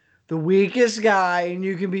be the weakest guy and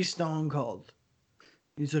you can be Stone Cold.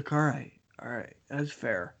 He's like, all right, that's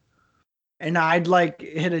fair. And I'd like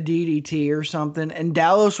hit a DDT or something, and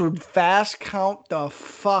Dallas would fast count the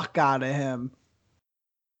fuck out of him.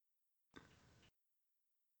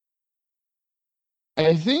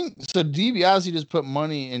 I think so. DiBiase just put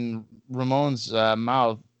money in Ramon's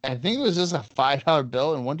mouth. I think it was just a $5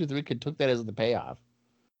 bill, and 1, 2, 3 Kid took that as the payoff.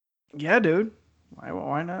 Yeah, dude.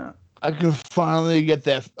 Why not? I could finally get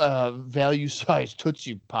that value size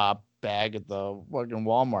Tootsie Pop bag at the fucking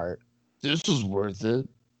Walmart. This was worth it.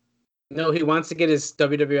 No, he wants to get his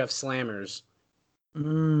WWF Slammers.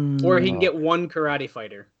 Or he can get one karate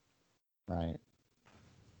fighter. Right.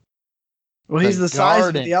 Well, he's the size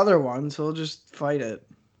of the other one, so he'll just fight it.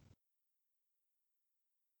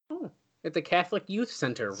 Oh, at the Catholic Youth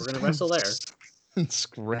Center. We're going to wrestle there.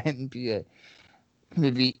 Scranton, PA.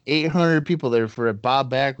 Maybe 800 people there for a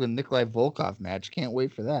Bob Backlund Nikolai Volkov match. Can't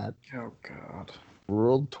wait for that. Oh, God.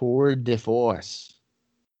 World Tour de Force.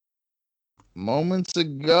 Moments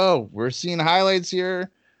ago. We're seeing highlights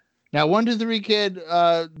here. Now, 1, 2, 3 kid,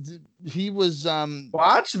 he was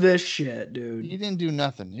watch this shit, dude. He didn't do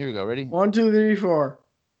nothing. Here we go. Ready? 1, 2, 3, 4.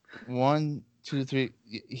 1, 2,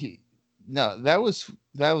 3. No, that was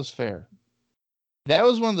fair. That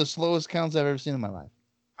was one of the slowest counts I've ever seen in my life.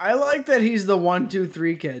 I like that he's the 1, 2,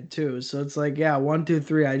 3 kid too. So it's like, yeah, 1, 2,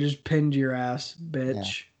 3. I just pinned your ass, bitch.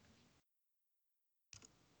 Yeah.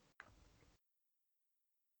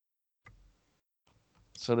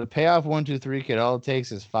 So to pay off 1, 2, 3 kid, all it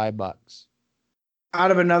takes is $5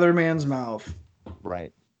 out of another man's mouth.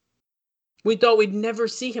 Right. We thought we'd never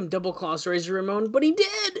see him double cross Razor Ramon, but he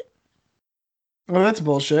did. Well, that's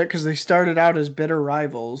bullshit because they started out as bitter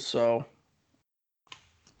rivals. So.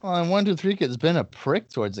 Well, and 1, 2, 3 kid's been a prick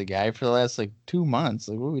towards the guy for the last 2 months.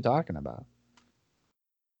 What are we talking about?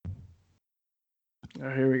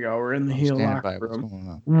 Oh, here we go. We're in the heel locker room. What's going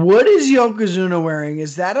on? What is Yokozuna wearing?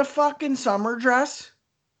 Is that a fucking summer dress?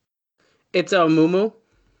 It's a muumuu.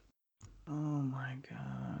 Oh my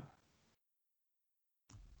god.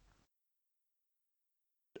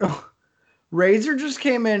 Oh, Razor just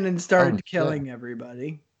came in and started killing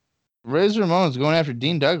everybody. Razor Ramon's going after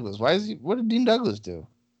Dean Douglas. Why is he? What did Dean Douglas do?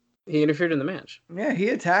 He interfered in the match. Yeah, he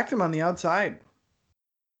attacked him on the outside.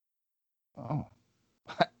 Oh,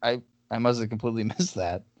 I must have completely missed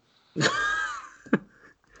that.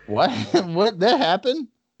 What? What? That happened?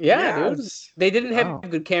 Yeah, dude. They didn't have a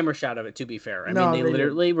good camera shot of it, to be fair. I mean, they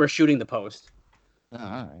literally were shooting the post. Oh,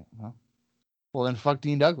 all right. Well, then fuck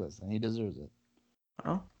Dean Douglas. Then he deserves it.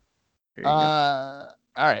 Oh. All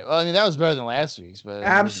right. Well, I mean, that was better than last week's, but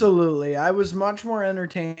absolutely, I was much more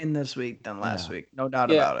entertained this week than last week. No doubt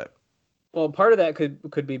about it. Well, part of that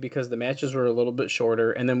could be because the matches were a little bit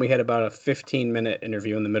shorter, and then we had about a 15-minute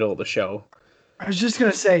interview in the middle of the show. I was just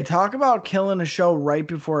gonna say, talk about killing a show right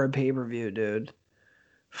before a pay-per-view, dude.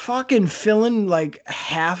 Fucking filling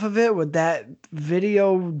half of it with that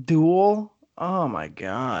video duel. Oh my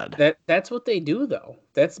god. That's what they do though.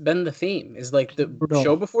 That's been the theme. Is the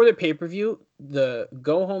show before the pay-per-view, the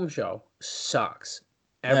go home show sucks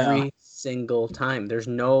every single time. There's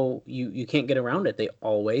no you can't get around it. They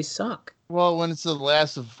always suck. Well, when it's the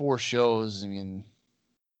last of 4 shows, I mean,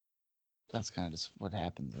 that's kind of just what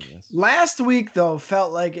happens, I guess. Last week though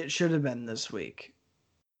felt like it should have been this week.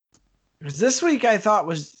 Because this week I thought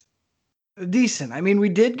was decent. I mean, we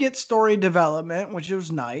did get story development, which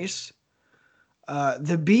was nice.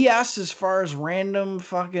 The BS as far as random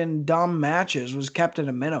fucking dumb matches was kept at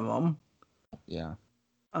a minimum. Yeah.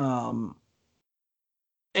 And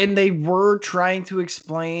they were trying to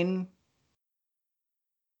explain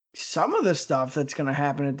some of the stuff that's going to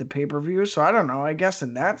happen at the pay-per-view. So I don't know. I guess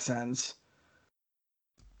in that sense,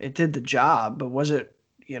 it did the job. But was it,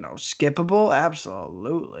 skippable?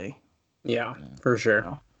 Absolutely. Yeah, for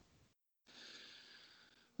sure.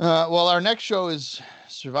 Well, our next show is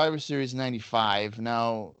Survivor Series 95.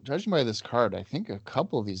 Now, judging by this card, I think a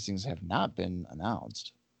couple of these things have not been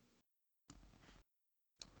announced.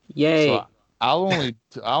 Yay. So I'll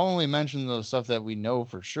only mention the stuff that we know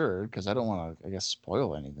for sure because I don't want to, I guess,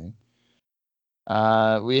 spoil anything.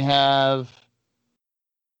 We have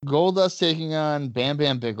Goldust taking on Bam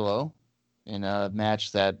Bam Bigelow in a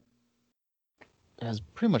match that has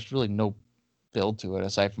pretty much really no build to it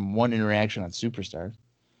aside from one interaction on Superstars.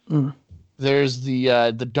 Mm. There's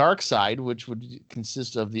the dark side, which would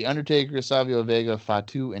consist of The Undertaker, Savio Vega,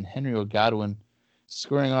 Fatu, and Henry O'Godwin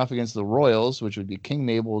squaring off against the Royals, which would be King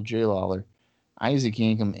Mabel, Jay Lawler, Isaac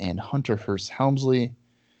Yankem, and Hunter Hearst Helmsley.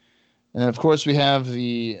 And then, of course, we have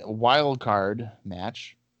the wild card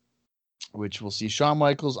match, which will see Shawn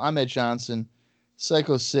Michaels, Ahmed Johnson,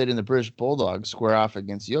 Psycho Sid, and the British Bulldog square off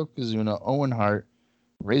against Yokozuna, Owen Hart,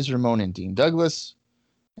 Razor Ramon, and Dean Douglas.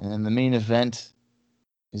 And then the main event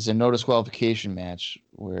is a no disqualification match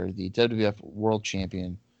where the WWF World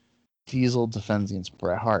Champion Diesel defends against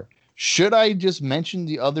Bret Hart. Should I just mention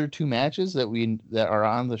the other 2 matches that are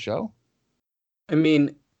on the show? I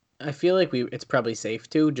mean, I feel like it's probably safe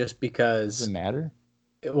to, just because. Does it matter?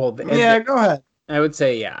 Well, go ahead. I would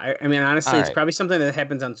say, yeah. I mean, honestly, All it's right. probably something that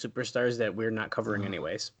happens on Superstars that we're not covering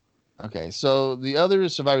anyways. Okay, so the other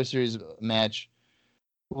Survivor Series match,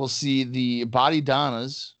 we'll see the Body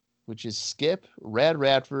Donnas, which is Skip, Rad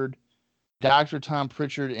Radford, Dr. Tom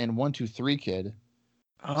Pritchard, and 1-2-3 Kid,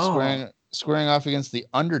 Oh, squaring off against the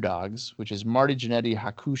Underdogs, which is Marty Jannetty,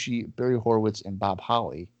 Hakushi, Barry Horowitz, and Bob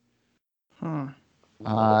Holly. Then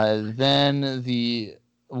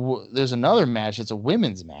there's another match. It's a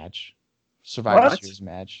women's match, Survivor What? Series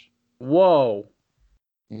match. Whoa.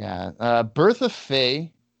 Yeah, Bertha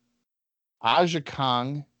Faye, Aja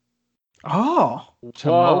Kong, Oh, Whoa.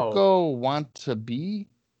 Tomoko Wantabe,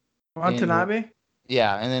 and Watanabe.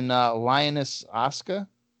 and then Lioness Asuka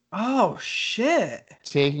Oh shit.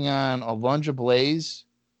 taking on Alundra Blaze,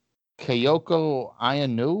 Kyoko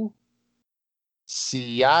Ayano,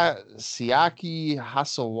 Siaki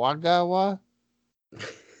Hasawagawa,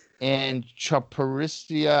 and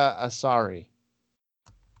Chaparistia Asari.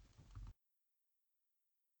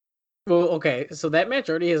 Well, okay, so that match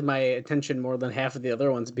already has my attention more than half of the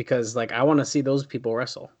other ones because, like, I want to see those people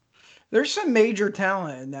wrestle. There's some major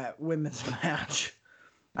talent in that women's match.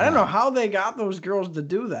 I don't know how they got those girls to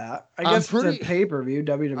do that. I guess it's a pay-per-view,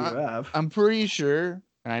 WWF. I'm pretty sure,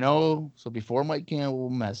 and I know, so before Mike Campbell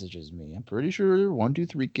messages me, I'm pretty sure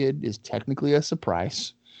 1-2-3 Kid is technically a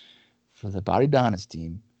surprise for the Body Donnas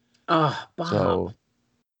team. Oh, Bob. So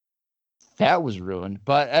that was ruined.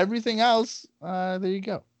 But everything else, there you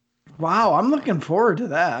go. Wow, I'm looking forward to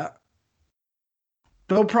that.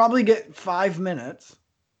 They'll probably get 5 minutes.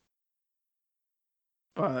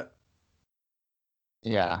 But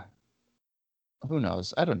yeah, who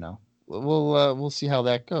knows? I don't know. We'll see how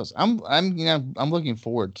that goes. I'm looking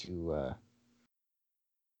forward to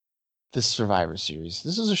this Survivor Series.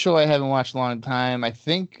 This is a show I haven't watched in a long time. I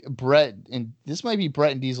think this might be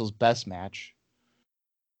Brett and Diesel's best match.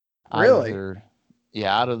 really?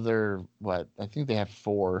 Out of their what? I think they have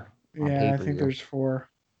 4. Yeah, I think there's 4.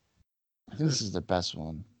 I think this is their best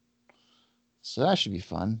one. So that should be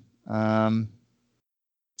fun.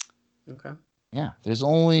 Okay. Yeah, there's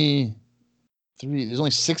only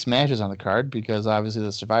 6 matches on the card because obviously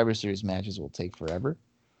the Survivor Series matches will take forever.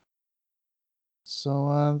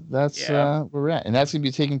 So that's where we're at. And that's going to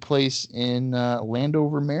be taking place in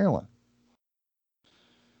Landover, Maryland.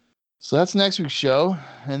 So that's next week's show.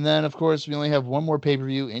 And then, of course, we only have one more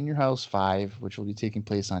pay-per-view, In Your House 5, which will be taking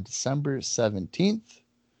place on December 17th.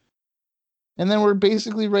 And then we're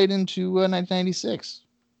basically right into 1996.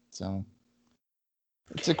 So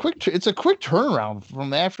it's a quick turnaround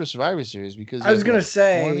from after Survivor Series because I was going to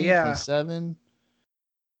say, 20, yeah. 27,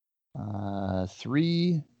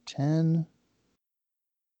 3, 10,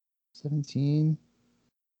 17.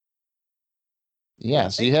 Yeah,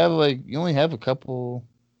 so you only have a couple,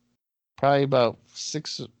 probably about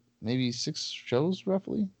 6 shows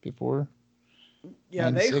roughly before. Yeah,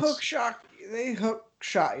 96. they hook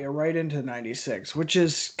shot you right into 96, which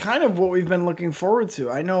is kind of what we've been looking forward to.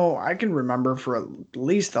 I know I can remember for at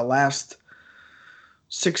least the last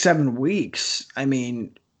 6-7 weeks. I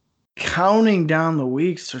mean, counting down the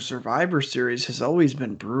weeks to Survivor Series has always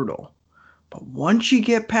been brutal. But once you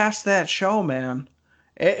get past that show, man,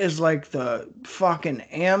 it is like the fucking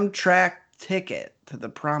Amtrak ticket to the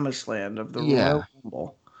promised land of the Royal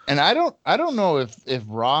Rumble. And I don't know if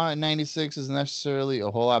Raw in 96 is necessarily a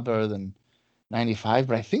whole lot better than 95,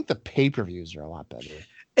 but I think the pay-per-views are a lot better.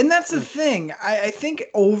 And that's the thing. I think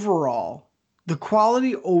overall, the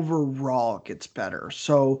quality overall gets better.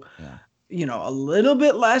 So, a little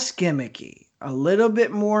bit less gimmicky, a little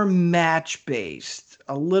bit more match-based,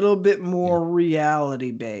 a little bit more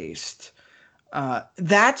reality-based.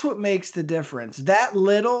 That's what makes the difference. That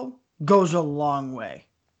little goes a long way,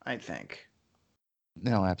 I think.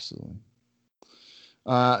 No, absolutely.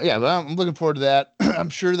 But I'm looking forward to that. I'm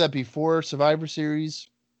sure that before Survivor Series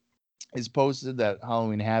is posted, that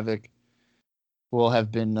Halloween Havoc will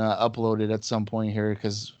have been uploaded at some point here,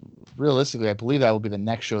 because realistically, I believe that will be the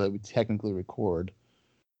next show that we technically record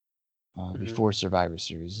before Survivor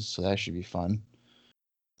Series. So that should be fun.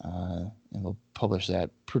 And we'll publish that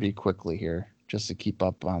pretty quickly here, just to keep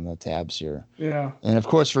up on the tabs here. Yeah. And of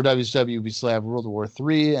course, for WCW, we still have World War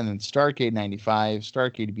III and then Starrcade 95.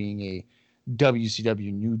 Starrcade being a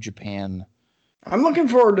WCW New Japan. I'm looking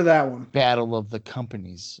forward to that one. Battle of the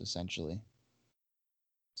companies, essentially.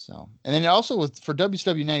 So, and then also for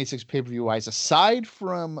WCW 96 pay-per-view wise, aside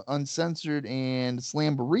from Uncensored and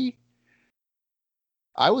Slamboree,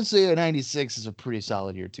 I would say a 96 is a pretty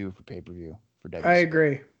solid year too for pay-per-view for WCW. I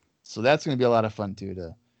agree. So that's going to be a lot of fun too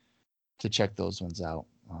to check those ones out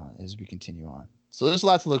as we continue on. So there's a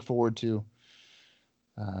lot to look forward to.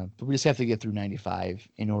 But we just have to get through 95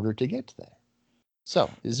 in order to get to that. So,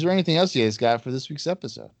 is there anything else you guys got for this week's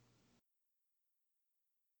episode?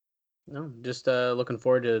 No, just looking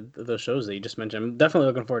forward to those shows that you just mentioned. I'm definitely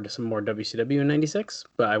looking forward to some more WCW in '96,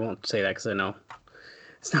 but I won't say that because I know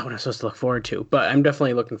it's not what I'm supposed to look forward to. But I'm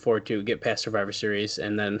definitely looking forward to get past Survivor Series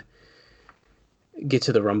and then get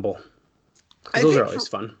to the Rumble. 'Cause those are always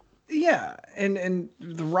fun. Yeah, and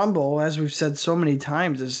the Rumble, as we've said so many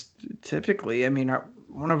times, is typically, I mean,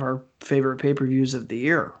 one of our favorite pay-per-views of the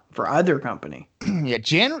year for either company. Yeah,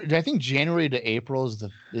 January. I think January to April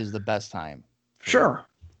is the best time. Sure.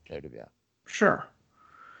 WWE. Sure.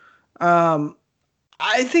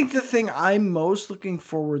 I think the thing I'm most looking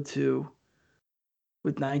forward to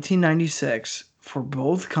with 1996 for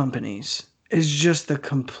both companies is just the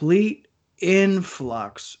complete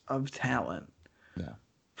influx of talent. Yeah.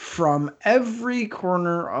 From every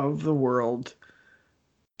corner of the world,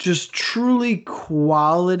 just truly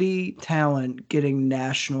quality talent getting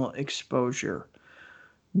national exposure.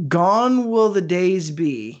 Gone will the days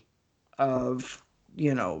be of,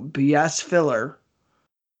 BS filler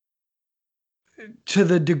to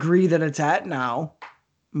the degree that it's at now.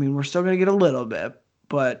 I mean, we're still going to get a little bit,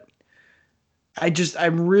 but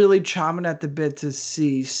I'm really chomping at the bit to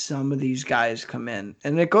see some of these guys come in.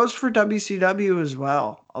 And it goes for WCW as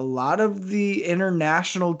well. A lot of the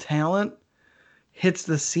international talent hits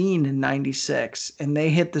the scene in 96, and they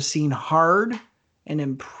hit the scene hard and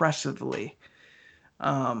impressively.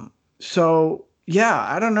 So yeah,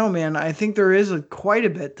 I don't know, man. I think there is quite a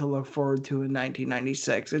bit to look forward to in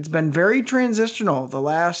 1996. It's been very transitional the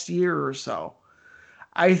last year or so.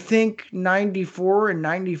 I think 94 and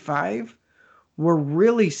 95 were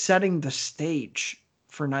really setting the stage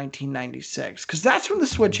for 1996 because that's when the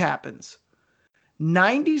switch happens.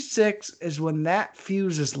 96 is when that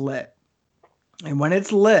fuse is lit. And when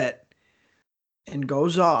it's lit and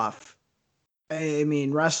goes off, I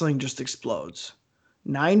mean, wrestling just explodes.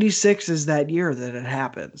 96 is that year that it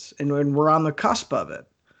happens, and we're on the cusp of it.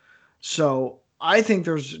 So I think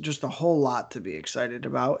there's just a whole lot to be excited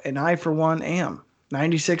about, and I, for one, am.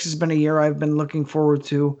 96 has been a year I've been looking forward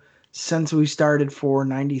to since we started for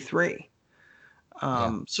 93.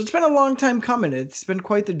 So it's been a long time coming. It's been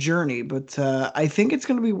quite the journey, but I think it's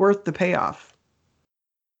going to be worth the payoff.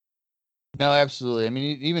 No, absolutely. I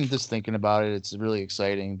mean, even just thinking about it, it's really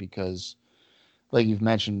exciting because, like you've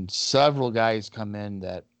mentioned, several guys come in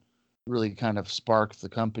that really kind of spark the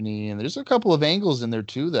company, and there's a couple of angles in there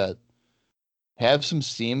too that have some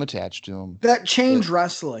steam attached to them. That change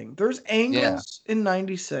wrestling. There's angles in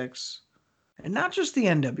 96, and not just the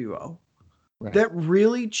NWO, that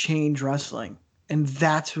really change wrestling. And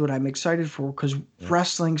that's what I'm excited for because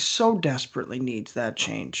wrestling so desperately needs that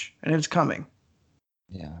change, and it's coming.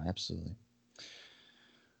 Yeah, absolutely.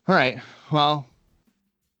 All right. Well,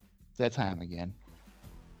 it's that time again.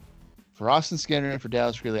 For Austin Skinner and for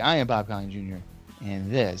Dallas Greeley, I am Bob Collins Jr.,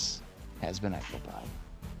 and this has been IcoPod.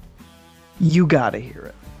 You gotta hear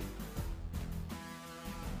it.